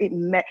that.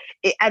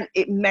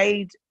 It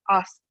made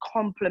us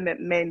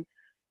compliment men,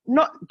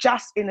 not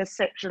just in a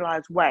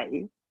sexualized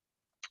way,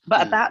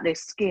 but about their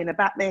skin,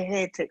 about their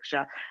hair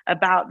texture,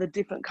 about the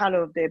different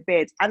color of their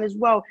beards. And as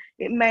well,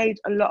 it made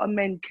a lot of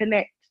men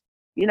connect.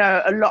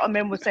 A lot of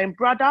men were saying,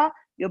 "Brother,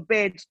 your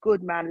beard's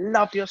good, man.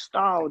 Love your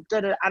style."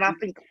 And I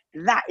think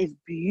that is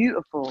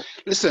beautiful.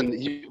 Listen,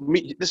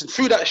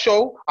 through that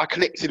show, I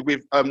connected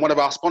with one of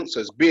our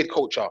sponsors, Beard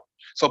Culture.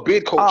 So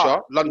Beard Culture,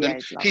 London,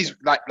 he's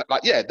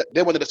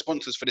they're one of the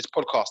sponsors for this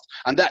podcast.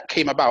 And that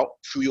came about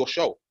through your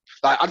show.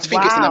 Like, I just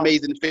think it's an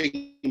amazing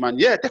thing, man.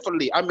 Yeah,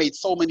 definitely. I made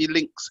so many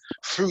links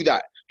through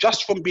that,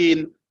 just from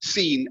being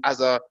seen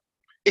as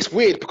it's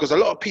weird because a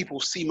lot of people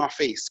see my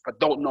face, but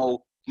don't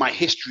know my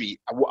history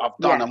and what I've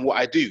done and what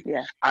I do.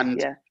 Yeah.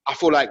 And I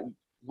feel like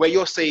where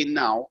you're saying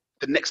now,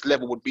 the next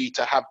level would be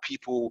to have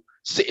people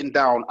sitting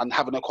down and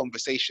having a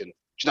conversation. Do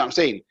you know what I'm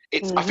saying?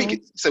 I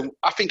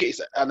think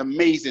it's an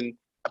amazing,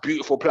 a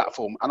beautiful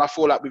platform. And I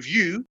feel like with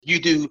you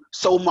do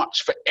so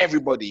much for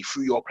everybody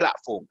through your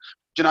platform.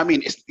 Do you know what I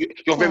mean?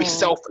 You're very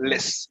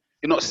selfless.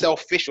 You're not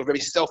selfish. You're very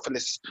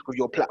selfless with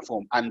your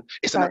platform, and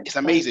it's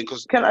amazing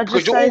because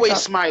you're always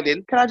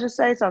smiling. Can I just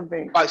say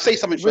something? Say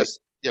something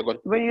first. Yeah, go on.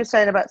 When you're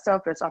saying about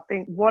selfless, I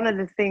think one of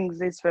the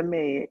things is for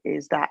me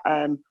is that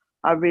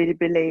I really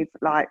believe,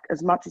 like,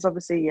 as much as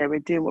obviously we're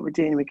doing what we're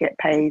doing, we get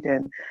paid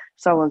and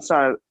so on.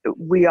 So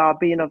we are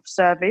being of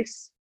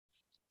service.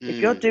 If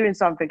you're doing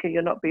something and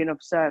you're not being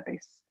of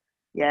service,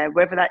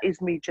 whether that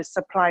is me just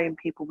supplying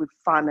people with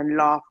fun and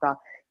laughter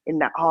in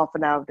that half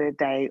an hour of their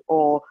day,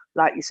 or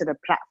like you said, a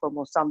platform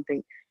or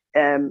something,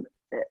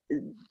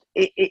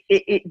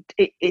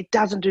 it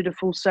doesn't do the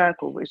full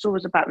circle. It's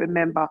always about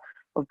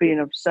being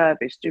of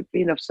service to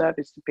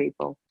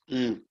people.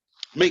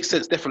 Makes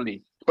sense,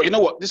 definitely. But you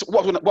know what?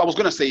 What I was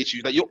gonna say to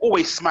you, that you're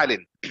always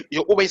smiling,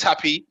 you're always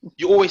happy,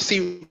 you always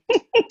seem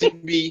to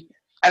be,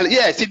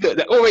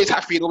 they're always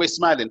happy and always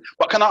smiling.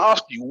 But can I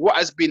ask you, what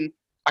has been,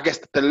 I guess,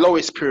 the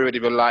lowest period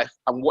of your life,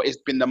 and what has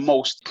been the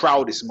most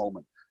proudest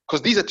moment?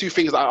 Because these are two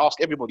things that I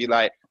ask everybody,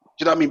 like, do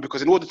you know what I mean?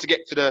 Because in order to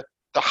get to the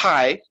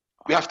high,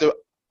 we have to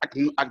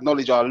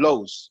acknowledge our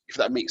lows, if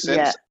that makes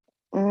sense.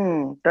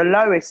 The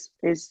lowest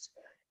is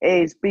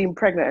being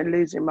pregnant and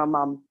losing my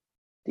mum.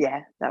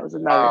 Yeah, that was the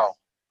lowest. Wow.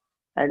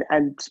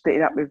 And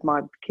splitting up with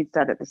my kid's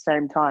dad at the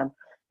same time.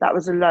 That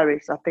was the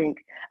lowest, I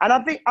think. And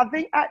I think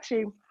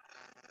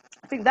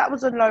that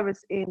was the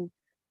lowest in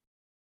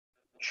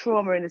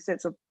trauma, in the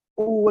sense of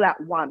all at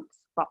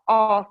once. But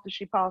after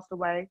she passed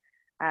away,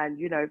 and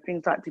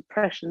things like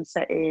depression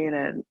set in,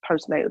 and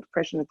postnatal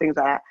depression and things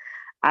like that,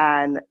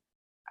 and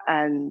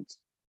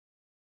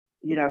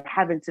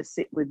having to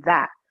sit with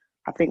that,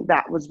 I think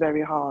that was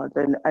very hard,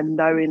 and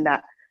knowing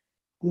that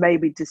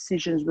maybe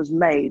decisions was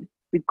made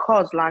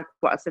because, like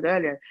what I said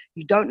earlier,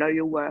 you don't know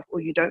your worth, or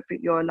you don't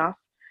think you're enough.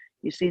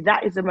 You see,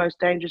 that is the most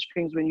dangerous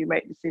things when you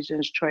make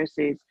decisions,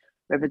 choices,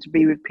 whether to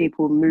be with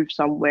people, move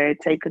somewhere,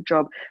 take a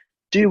job,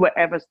 do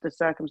whatever the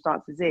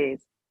circumstances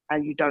is,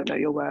 and you don't know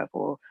your worth,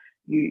 or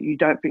you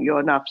don't think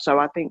you're enough. So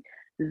I think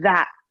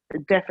that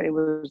definitely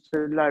was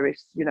the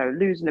lowest,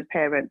 losing a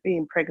parent,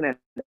 being pregnant,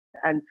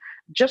 and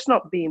just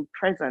not being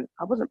present.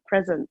 I wasn't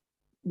present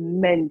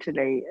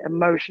mentally,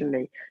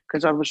 emotionally,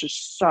 because I was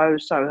just so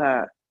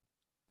hurt.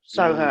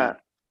 Hurt.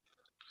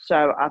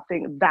 So I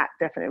think that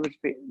definitely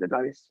was the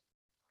lowest.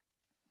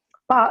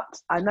 But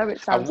I know it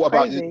sounds And what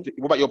about crazy.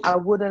 what about your I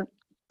wouldn't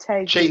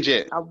change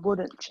it? I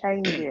wouldn't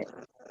change it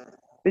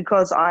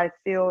because I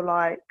feel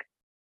like,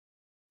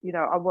 you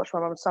know, I watched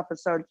my mum suffer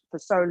for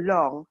so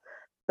long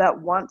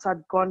that once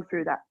I'd gone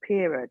through that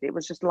period, it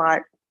was just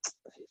like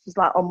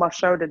on my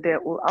shoulder there.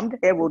 I'm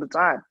there all the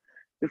time.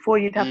 Before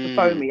you'd have to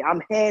phone me, I'm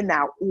here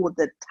now all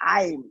the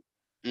time.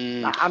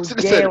 Like, I'm So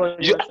there.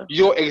 listen,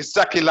 you're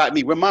exactly like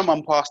me. When my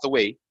mum passed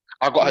away,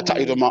 I got her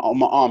tattooed on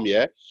my arm,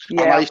 yeah.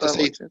 Yeah, and I used to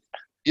say,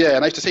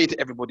 and I used to say to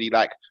everybody,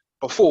 like,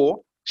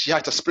 before she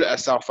had to split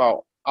herself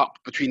up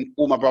between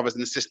all my brothers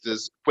and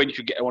sisters, when you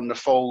could get her on the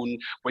phone,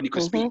 when you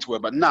could speak to her.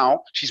 But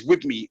now she's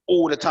with me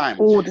all the time.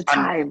 All the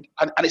time.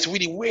 And it's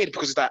really weird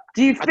because it's like,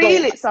 do you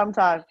feel it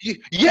sometimes?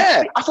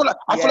 Yeah, I feel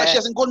like she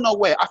hasn't gone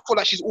nowhere. I feel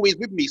like she's always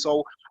with me,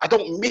 so I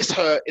don't miss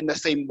her in the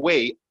same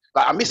way.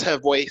 Like, I miss her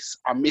voice.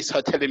 I miss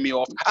her telling me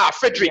off.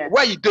 Frederick,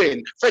 what are you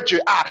doing?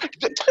 Frederick, I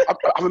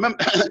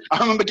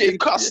remember getting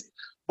cussed,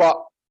 but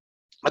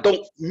I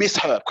don't miss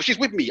her because she's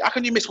with me. How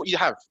can you miss what you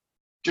have?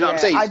 Do you know what I'm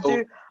saying?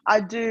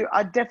 I do.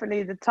 I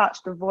definitely, the touch,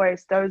 the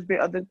voice, those bit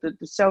of the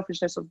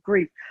selfishness of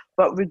grief.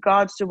 But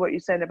regards to what you're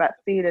saying about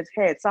feelers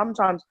here,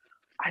 sometimes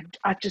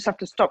I just have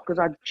to stop because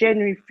I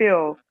genuinely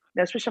feel,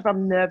 especially if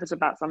I'm nervous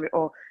about something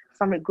or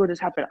something good has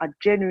happened, I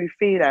genuinely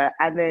feel it.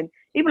 And then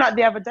even like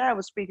the other day, I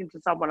was speaking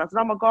to someone. I said,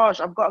 "Oh my gosh,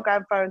 I've got to go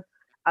and phone."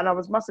 And I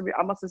must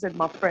have said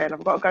my friend,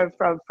 "I've got to go and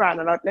phone Fran,"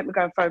 and let me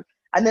go and phone.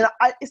 And then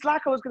it's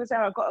like I was going to say,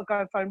 "I've got to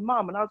go and phone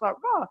Mum," and I was like,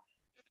 "Oh,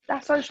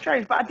 that's so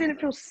strange." But I didn't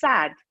feel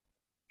sad.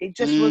 It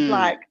just was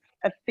like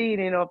a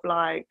feeling of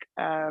like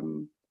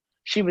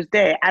she was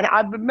there. And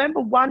I remember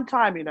one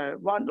time, you know,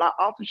 like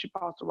after she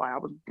passed away, I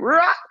was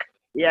bruck.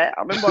 Yeah,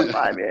 I remember one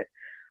time, yeah.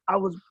 I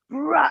was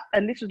bruck.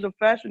 And this was the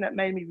first one that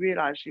made me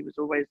realise she was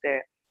always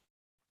there.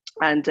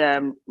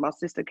 And my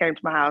sister came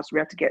to my house. We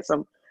had to get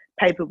some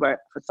paperwork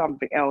for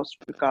something else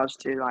with regards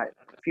to like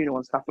funeral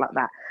and stuff like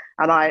that.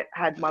 And I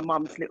had my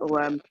mum's little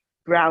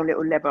brown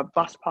little leather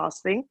bus pass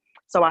thing.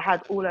 So I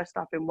had all her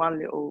stuff in one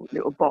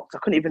little box. I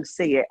couldn't even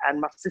see it. And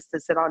my sister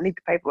said, "I need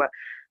the paperwork."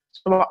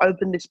 So I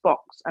opened this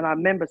box. And I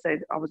remember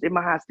saying, I was in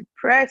my house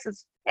depressed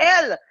as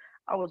hell.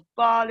 I was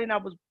bawling. I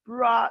was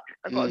broke.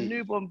 I got a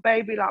newborn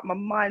baby. Like, my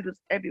mind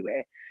was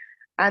everywhere.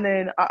 And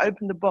then I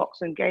opened the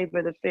box and gave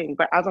her the thing.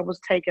 But as I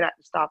was taking out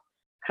the stuff,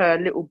 her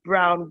little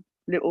brown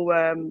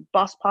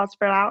bus pass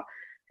fell out.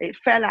 It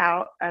fell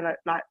out and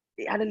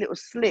it had a little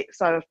slit.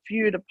 So a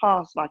few of the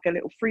pass, like a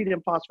little freedom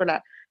pass, fell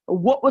out.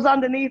 What was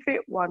underneath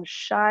it? One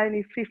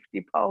shiny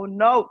 £50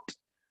 note.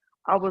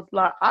 I was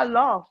like, I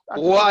laughed.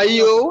 Why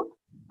you?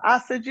 I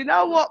said, "You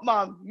know what,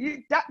 Mum?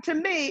 That to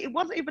me, it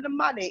wasn't even the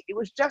money. It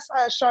was just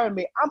her showing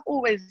me I'm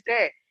always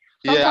there."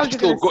 Sometimes I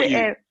still got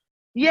you.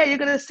 You're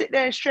gonna sit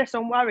there and stress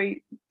and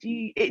worry.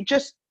 The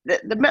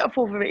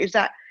metaphor for it is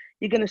that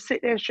you're gonna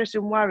sit there and stress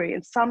and worry,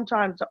 and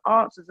sometimes the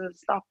answers and the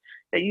stuff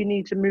that you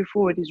need to move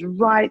forward is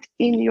right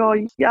in your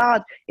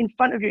yard, in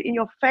front of you, in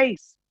your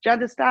face. Do you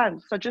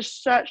understand? So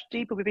just search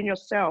deeper within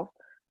yourself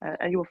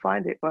and you'll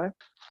find it, bro.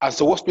 And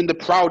so what's been the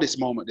proudest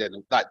moment then?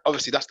 Like,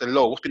 obviously that's the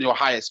low. What's been your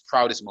highest,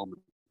 proudest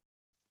moment?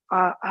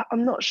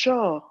 I'm not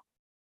sure.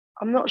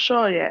 I'm not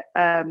sure yet.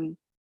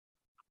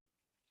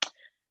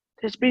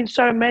 There's been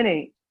so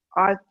many.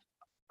 I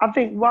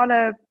think one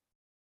of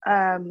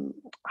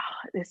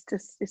it's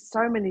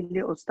so many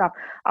little stuff.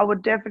 I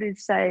would definitely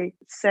say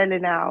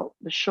selling out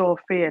the Shaw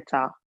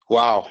Theatre.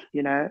 Wow.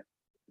 You know,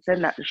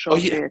 selling out the Shaw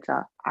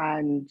Theatre,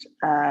 and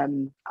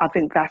I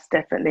think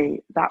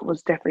that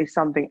was definitely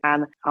something.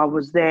 And I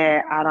was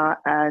there,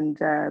 and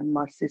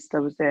my sister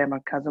was there, my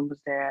cousin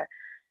was there,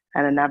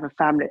 and another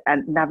family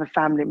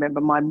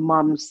member. My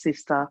mum's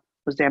sister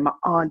was there, my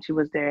auntie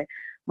was there,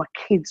 my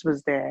kids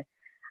was there,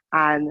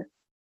 and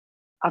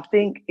I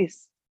think it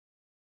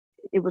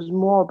was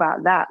more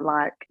about that.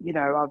 Like, you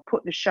know, I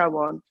put the show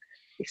on,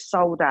 it's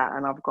sold out,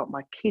 and I've got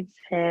my kids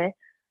here,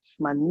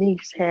 my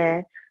niece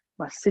here,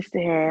 my sister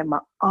here, my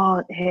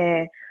aunt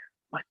here,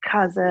 my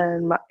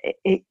cousin.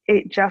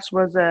 It just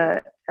was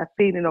a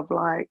feeling of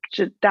like,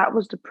 that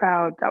was a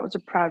proud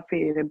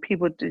feeling. And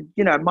people did,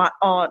 you know, my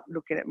aunt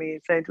looking at me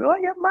and saying, "Oh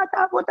yeah, my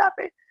dad would have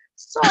it.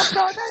 So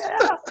proud."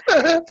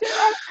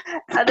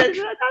 And then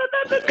she's like, "No,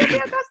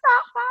 that's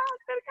not fun.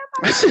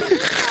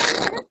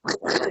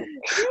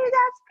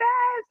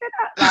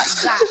 Like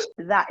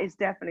that is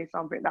definitely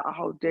something that I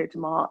hold dear to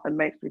my heart and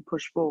makes me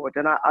push forward.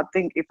 And I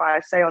think if I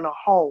say on a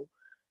whole,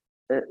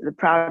 the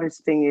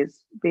proudest thing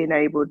is being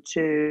able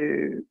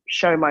to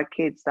show my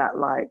kids that,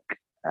 like,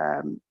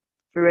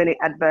 through any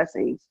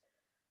adversities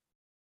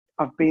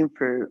I've been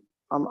through,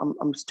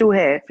 I'm still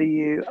here for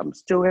you. I'm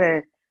still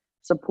here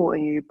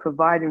supporting you,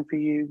 providing for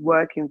you,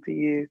 working for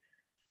you,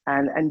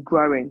 and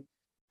growing.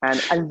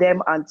 And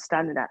them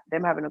understanding that,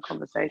 them having a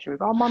conversation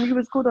with, "Oh, Mum, you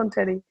was good on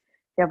telly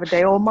the other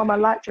day," or, "Mum, I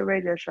liked your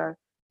radio show."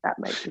 That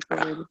makes me feel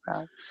really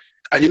proud.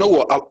 And you know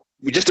what?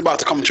 We're just about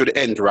to come to the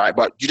end, right?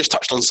 But you just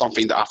touched on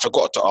something that I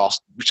forgot to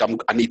ask, which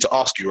I need to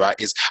ask you, right?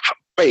 Is,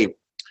 babe,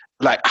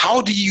 like,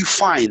 how do you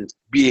find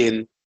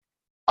being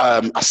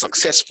a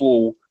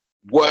successful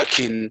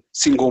working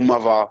single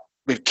mother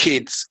with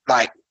kids?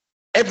 Like,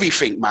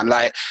 everything, man.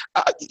 Like,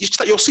 it's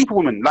like you're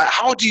Superwoman. Like,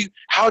 how do you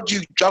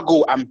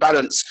juggle and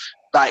balance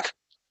like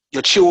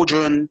your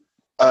children,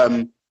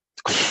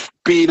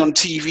 being on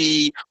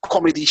TV,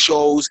 comedy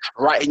shows,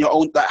 writing your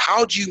own? Like,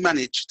 how do you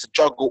manage to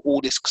juggle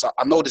all this? Because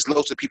I know there's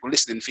loads of people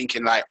listening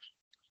thinking like,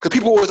 because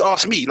people always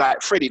ask me,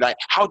 like, Freddie, like,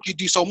 how do you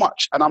do so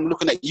much? And I'm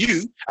looking at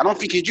you, and I'm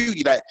thinking,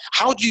 Judy, like,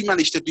 how do you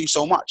manage to do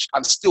so much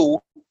and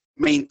still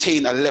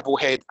maintain a level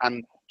head?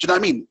 And do you know what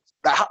I mean?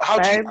 Like, how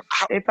do you?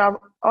 If I'm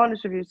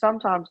honest with you,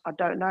 sometimes I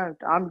don't know.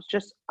 I'm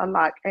just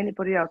unlike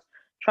anybody else.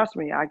 Trust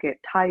me, I get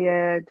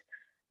tired.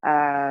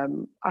 I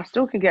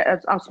still can get.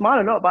 I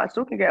smile a lot, but I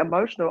still can get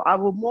emotional. I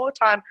will more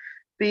time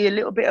be a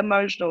little bit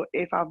emotional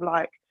if I've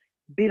like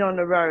been on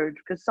the road.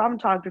 Because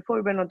sometimes before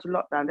we went on to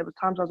lockdown, there was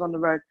times I was on the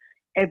road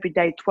every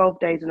day, 12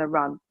 days in a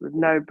run with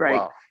no breaks.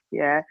 Wow.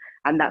 Yeah,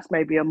 and that's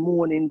maybe a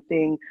morning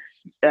thing.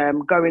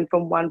 Going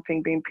from one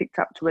thing being picked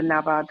up to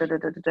another,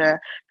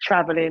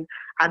 traveling,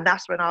 and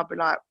that's when I'll be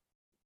like,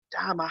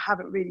 damn, I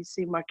haven't really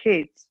seen my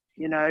kids.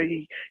 You know,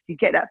 you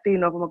get that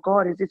feeling of, oh my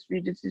God, is this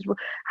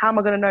how am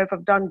I going to know if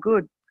I've done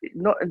good?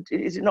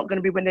 Is it not going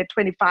to be when they're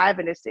 25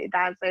 and they're sitting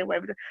down saying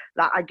whatever?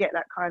 Like, I get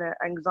that kind of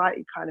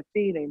anxiety kind of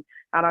feeling,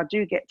 and I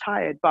do get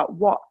tired. But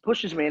what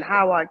pushes me and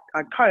how I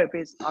cope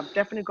is I've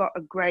definitely got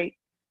a great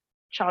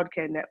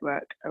childcare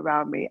network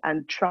around me.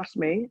 And trust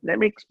me, let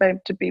me explain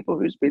to people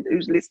who's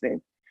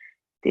listening.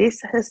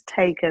 This has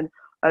taken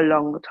a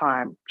long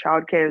time.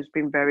 Childcare has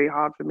been very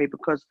hard for me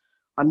because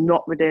I'm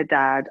not with their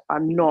dad.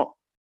 I'm not.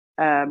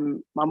 My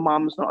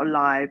mum's not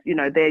alive. You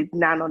know, their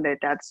nan on their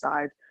dad's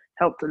side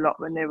helped a lot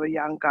when they were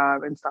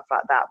younger and stuff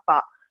like that.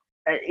 But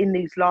in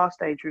these last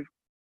stage with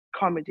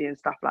comedy and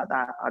stuff like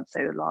that, I'd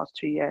say the last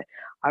 2 years,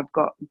 I've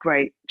got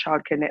great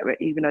childcare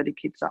network, even though the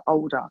kids are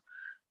older.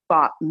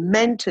 But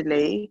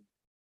mentally,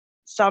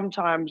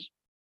 sometimes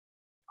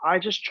I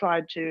just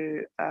try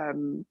to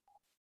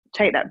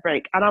take that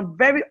break. And I'm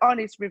very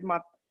honest with my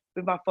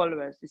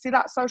followers. You see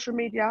that social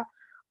media,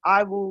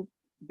 I will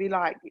be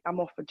like, I'm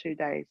off for 2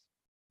 days.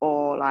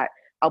 Or like,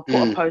 I'll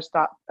put a post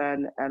up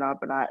and I'll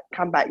be like,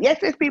 come back. Yes,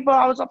 people,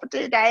 I was off for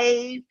 2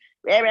 days.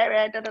 You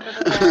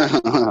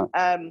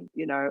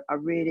know, I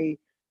really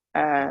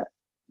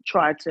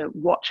try to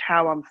watch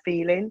how I'm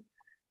feeling.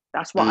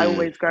 That's what I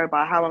always go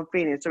by, how I'm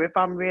feeling. So if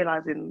I'm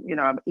realizing, you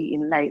know, I'm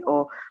eating late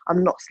or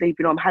I'm not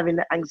sleeping or I'm having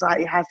the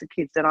anxiety as the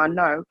kids, then I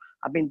know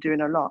I've been doing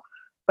a lot.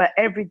 But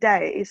every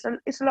day, it's a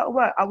lot of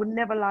work. I would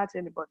never lie to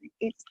anybody.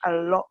 It's a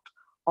lot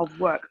of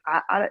work.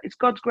 It's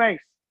God's grace.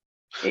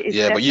 It is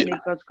definitely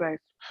God's grace.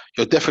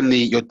 You're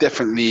definitely, do you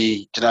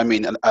know what I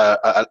mean?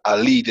 A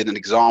lead and an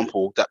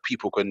example that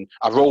people can,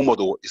 a role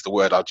model is the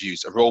word I'd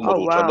use, a role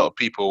model to a lot of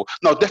people.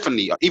 No,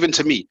 definitely, even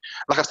to me.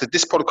 Like I said,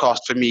 this podcast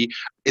for me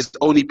is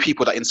only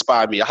people that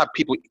inspire me. I have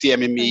people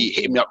DMing me,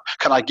 hitting me up,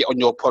 can I get on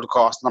your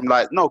podcast? And I'm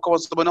like, no, go on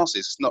someone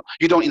else's. It's not,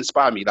 you don't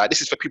inspire me. Like,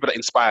 this is for people that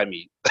inspire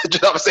me. Do you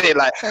know what I'm saying?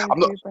 Like,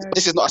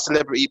 this is not a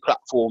celebrity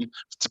platform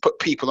to put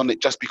people on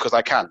it just because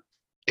I can.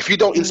 If you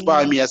don't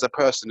inspire me as a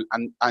person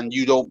and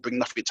you don't bring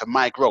nothing to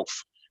my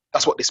growth,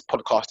 that's what this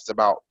podcast is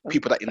about.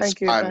 People that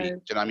inspire me. Do you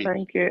know what I mean?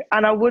 Thank you.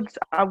 And I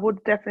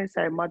would definitely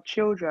say my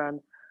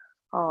children,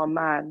 oh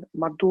man,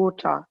 my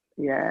daughter,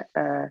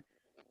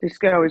 this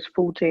girl is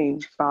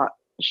 14, but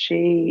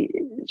she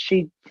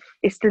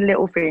it's the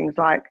little things.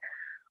 Like,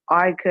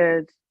 I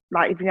could,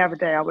 like, even the other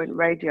day I went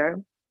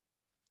radio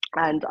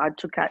and I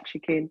took out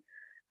chicken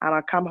and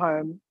I come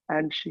home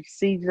and she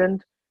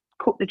seasoned,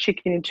 cooked the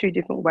chicken in 2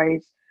 different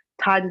ways,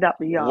 tidied up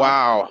the yard.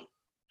 Wow.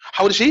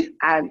 How old is she?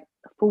 And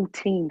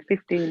 14,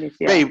 15 this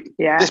year. Babe,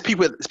 yeah. There's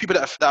people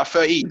that are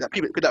 30,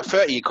 people that are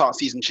 30 can't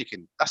season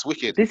chicken. That's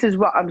wicked. This is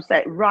what I'm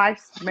saying.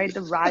 Rice, made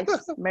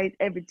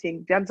everything.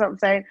 Do you understand what I'm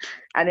saying?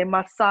 And then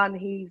my son,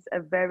 he's a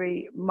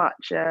very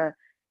much,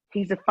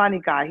 he's a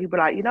funny guy. He'll be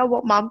like, you know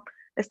what, Mum?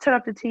 Let's turn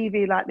off the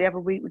TV. Like the other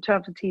week, we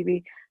turned off the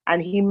TV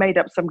and he made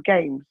up some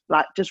games,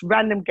 like just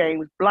random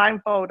games,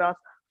 blindfold us,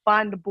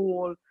 find the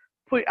ball,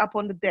 put it up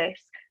on the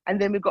desk, and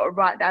then we've got to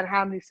write down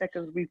how many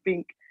seconds we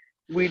think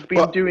we've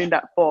been doing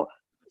that for.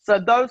 So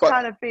those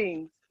kind of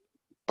things.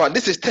 But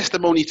this is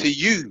testimony to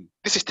you.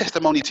 This is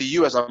testimony to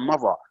you as a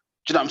mother.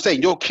 Do you know what I'm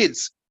saying? Your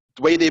kids,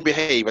 the way they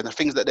behave and the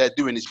things that they're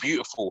doing is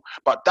beautiful.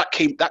 But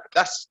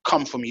that's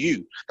come from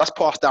you. That's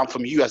passed down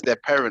from you as their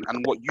parent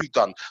and what you've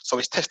done. So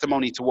it's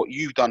testimony to what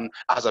you've done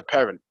as a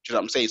parent. Do you know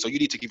what I'm saying? So you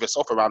need to give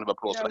yourself a round of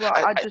applause. You know what?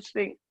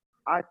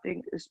 I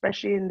think,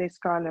 especially in this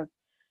kind of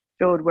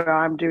field where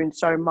I'm doing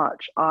so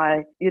much,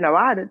 I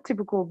had a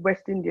typical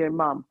West Indian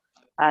mum.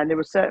 And there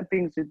were certain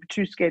things that were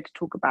too scared to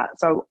talk about.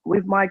 So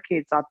with my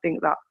kids, I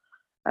think that,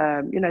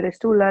 they're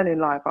still learning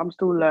life. I'm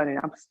still learning.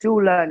 I'm still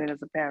learning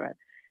as a parent.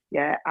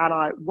 Yeah.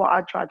 And what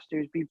I try to do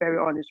is be very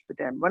honest with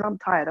them. When I'm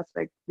tired, I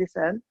say,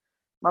 listen,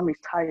 Mummy's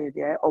tired,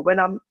 yeah? Or when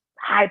I'm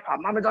hyper,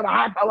 Mummy's on a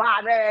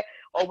hyper,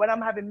 or when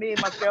I'm having me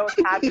and my girls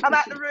time, come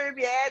out the room,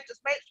 yeah?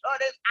 Just make sure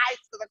there's ice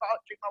because I got to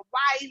drink my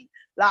wine.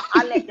 Like,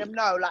 I let them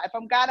know. Like, if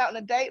I'm going out on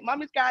a date,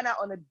 Mummy's going out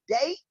on a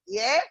date,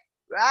 yeah?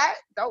 right?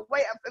 Don't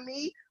wait up for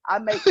me. I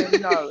make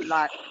them know.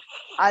 Like,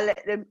 I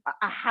let them,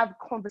 I have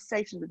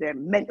conversations with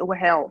them, mental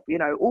health, you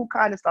know, all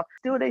kind of stuff.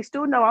 They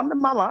still know I'm the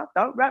mama.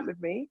 Don't rant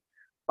with me.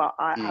 But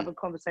I have a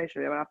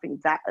conversation with them. And I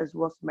think that is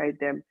what's made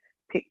them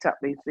picked up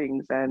these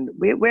things. And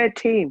we're a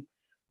team.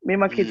 Me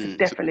and my kids are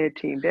definitely a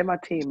team. They're my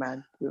team,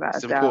 man.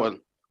 Without a doubt.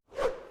 Important.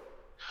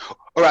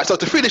 All right, so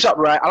to finish up,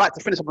 right, I like to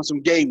finish up on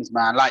some games,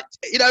 man. Like,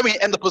 you know what I mean?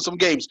 End up on some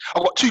games.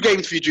 I've got 2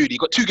 games for you, Judy.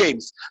 Got 2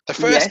 games. The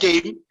first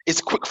game is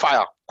quick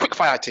fire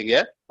thing,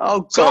 yeah?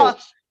 Oh, so,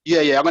 gosh.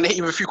 Yeah, I'm going to hit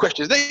you with a few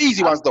questions. They're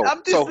easy ones, though.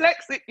 I'm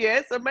dyslexic,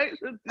 yeah, so make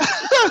sure.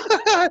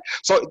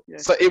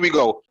 So here we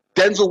go.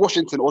 Denzel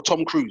Washington or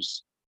Tom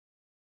Cruise?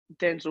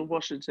 Denzel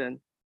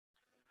Washington.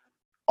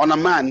 On a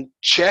man,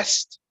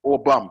 chest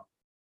or bum?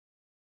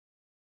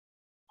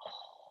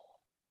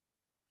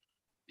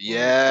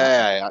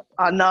 Yeah.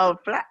 I know,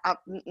 flat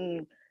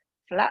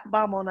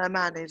bum on a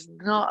man is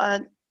not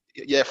a...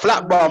 Yeah,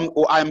 flat bum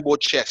or iron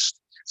board chest.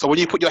 So when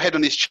you put your head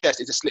on his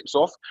chest, it just slips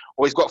off.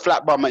 Or he's got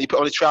flat bum and you put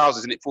on his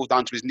trousers and it falls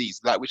down to his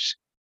knees. Like which?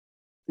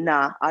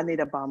 Nah, I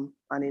need a bum.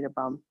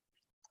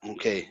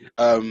 Okay.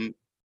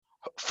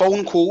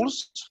 Phone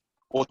calls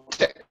or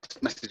text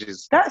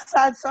messages? That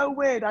sounds so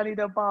weird. I need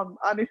a bum.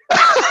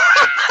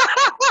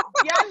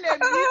 Yeah, you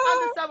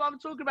understand what I'm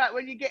talking about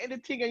when you get in the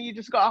thing and you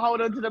just got to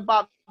hold on to the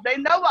bum. They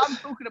know what I'm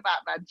talking about,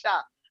 man.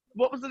 Chat.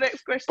 What was the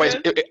next question?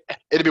 But it'd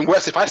have been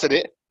worse if I said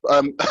it.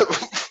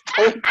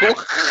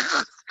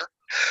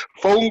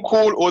 Phone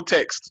call or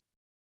text?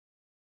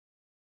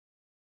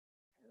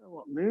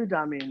 What mood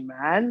I'm in,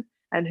 man,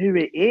 and who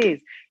it is.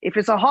 If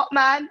it's a hot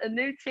man, a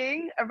new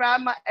thing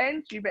around my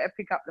ends, you better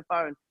pick up the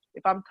phone.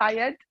 If I'm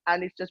tired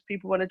and it's just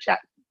people want to chat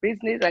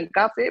business and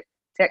gossip,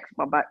 text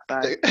my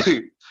backside.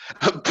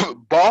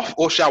 Bath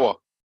or shower?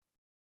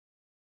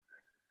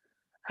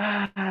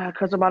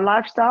 Because of my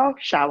lifestyle,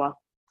 shower.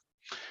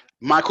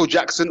 Michael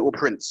Jackson or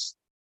Prince?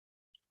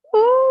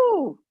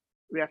 Ooh,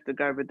 we have to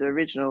go with the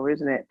original,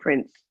 isn't it?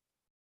 Prince.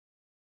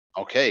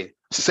 Okay.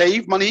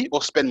 Save money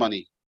or spend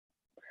money?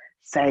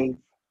 Save.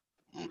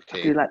 Okay.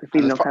 I do like the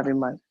feeling of having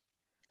money.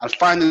 And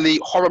finally,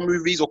 horror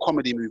movies or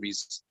comedy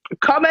movies?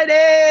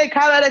 Comedy.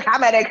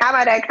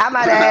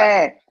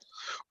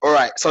 All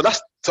right.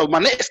 So my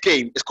next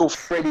game is called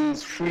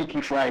Freddy's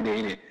Freaky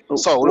Friday, innit?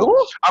 So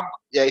look,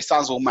 it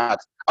sounds all mad.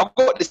 I've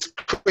got this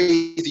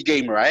crazy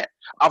game, right?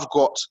 I've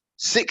got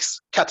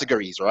 6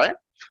 categories, right?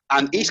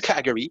 And each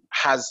category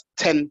has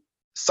 10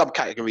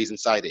 subcategories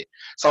inside it.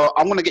 So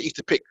I'm going to get you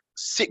to pick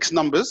 6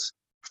 numbers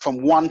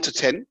from 1 to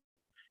 10.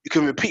 You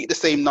can repeat the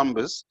same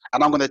numbers,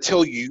 and I'm going to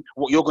tell you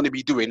what you're going to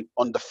be doing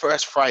on the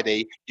first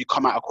Friday you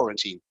come out of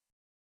quarantine.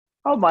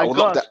 Oh my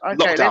gosh.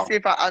 Okay, let's see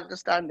if I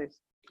understand this.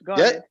 Go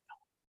ahead.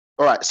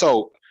 All right.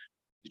 So,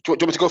 do you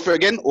want me to go through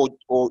again, or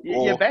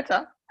you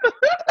better.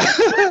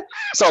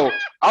 So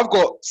I've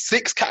got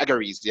 6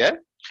 categories. Yeah.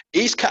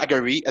 Each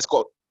category has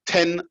got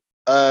 10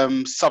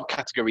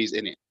 subcategories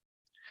in it.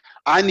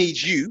 I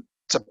need you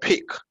to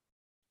pick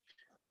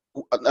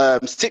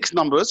 6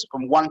 numbers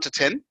from 1 to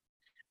 10.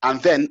 And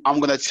then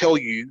I'm going to tell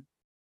you,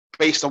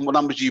 based on what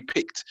numbers you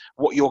picked,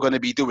 what you're going to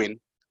be doing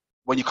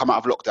when you come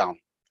out of lockdown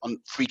on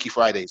Freaky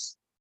Fridays.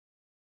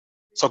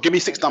 So give me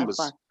 6 numbers.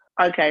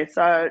 Okay,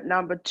 so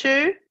number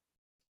 2.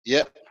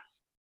 Yep.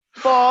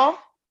 4.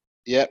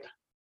 Yep.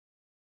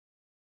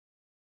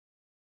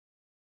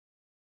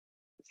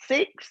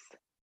 6.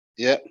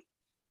 Yep.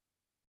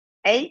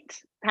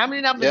 8. How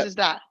many numbers is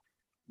that?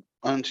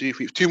 1, 2,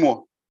 3. 2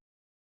 more.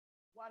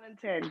 1 and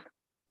 10.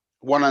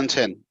 1 and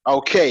 10.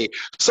 Okay.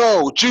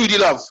 So, Judy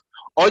Love,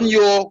 on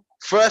your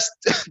first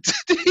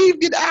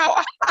evening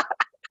out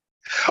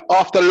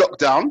after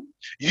lockdown,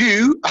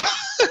 you're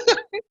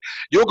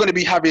going to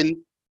be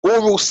having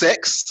oral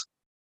sex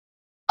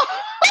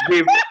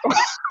with...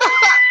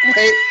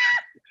 Wait,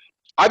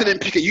 I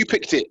didn't pick it. You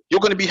picked it. You're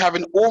going to be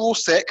having oral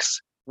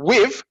sex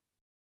with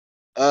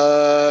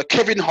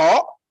Kevin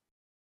Hart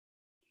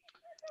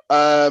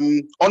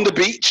on the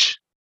beach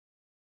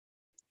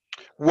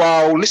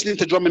while listening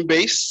to drum and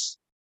bass.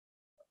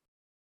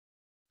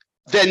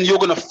 Then you're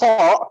gonna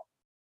fart,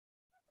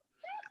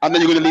 and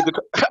then you're gonna leave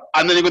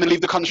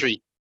the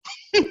country.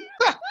 I think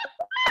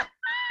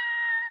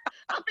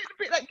the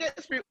bit that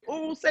gets me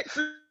all sex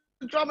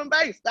and drum and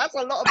bass. That's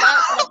a lot of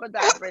bouncing up and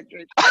down,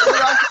 Frederick. Of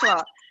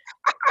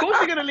course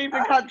you're gonna leave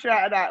the country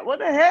out of that. What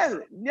the hell?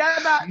 Yeah,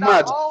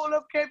 the whole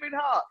of Kevin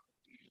Hart.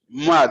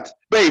 Mad.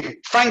 Babe,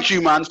 thank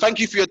you, man. Thank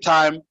you for your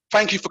time.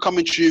 Thank you for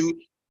coming through.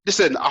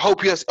 Listen, I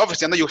hope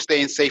obviously I know you're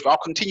staying safe. I'll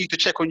continue to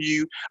check on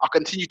you. I'll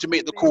continue to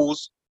make the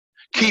calls.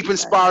 Keep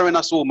inspiring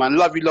us all, man.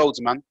 Love you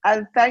loads, man.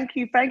 And thank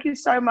you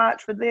so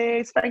much for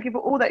this. Thank you for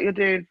all that you're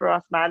doing for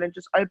us, man, and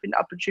just opening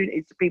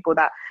opportunities to people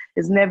that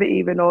has never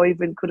even or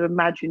even could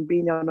imagine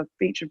being on a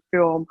feature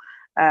film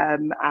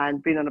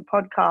and being on a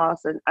podcast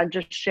and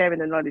just sharing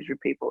the knowledge with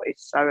people.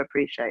 It's so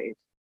appreciated.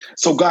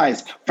 So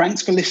guys,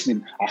 thanks for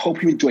listening. I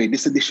hope you enjoyed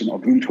this edition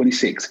of Room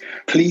 26.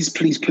 Please,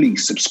 please,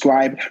 please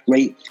subscribe,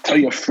 rate, tell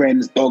your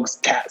friends, dogs,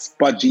 cats,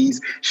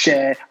 budgies,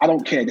 share. I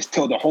don't care. Just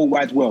tell the whole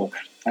wide world.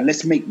 and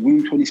let's make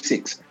Room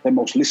 26 the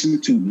most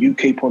listened to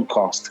UK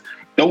podcast.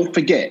 Don't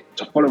forget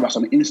to follow us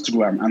on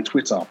Instagram and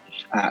Twitter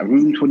at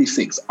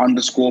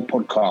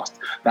Room26_podcast.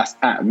 That's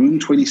at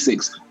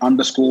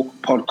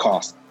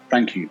Room26_podcast.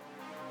 Thank you.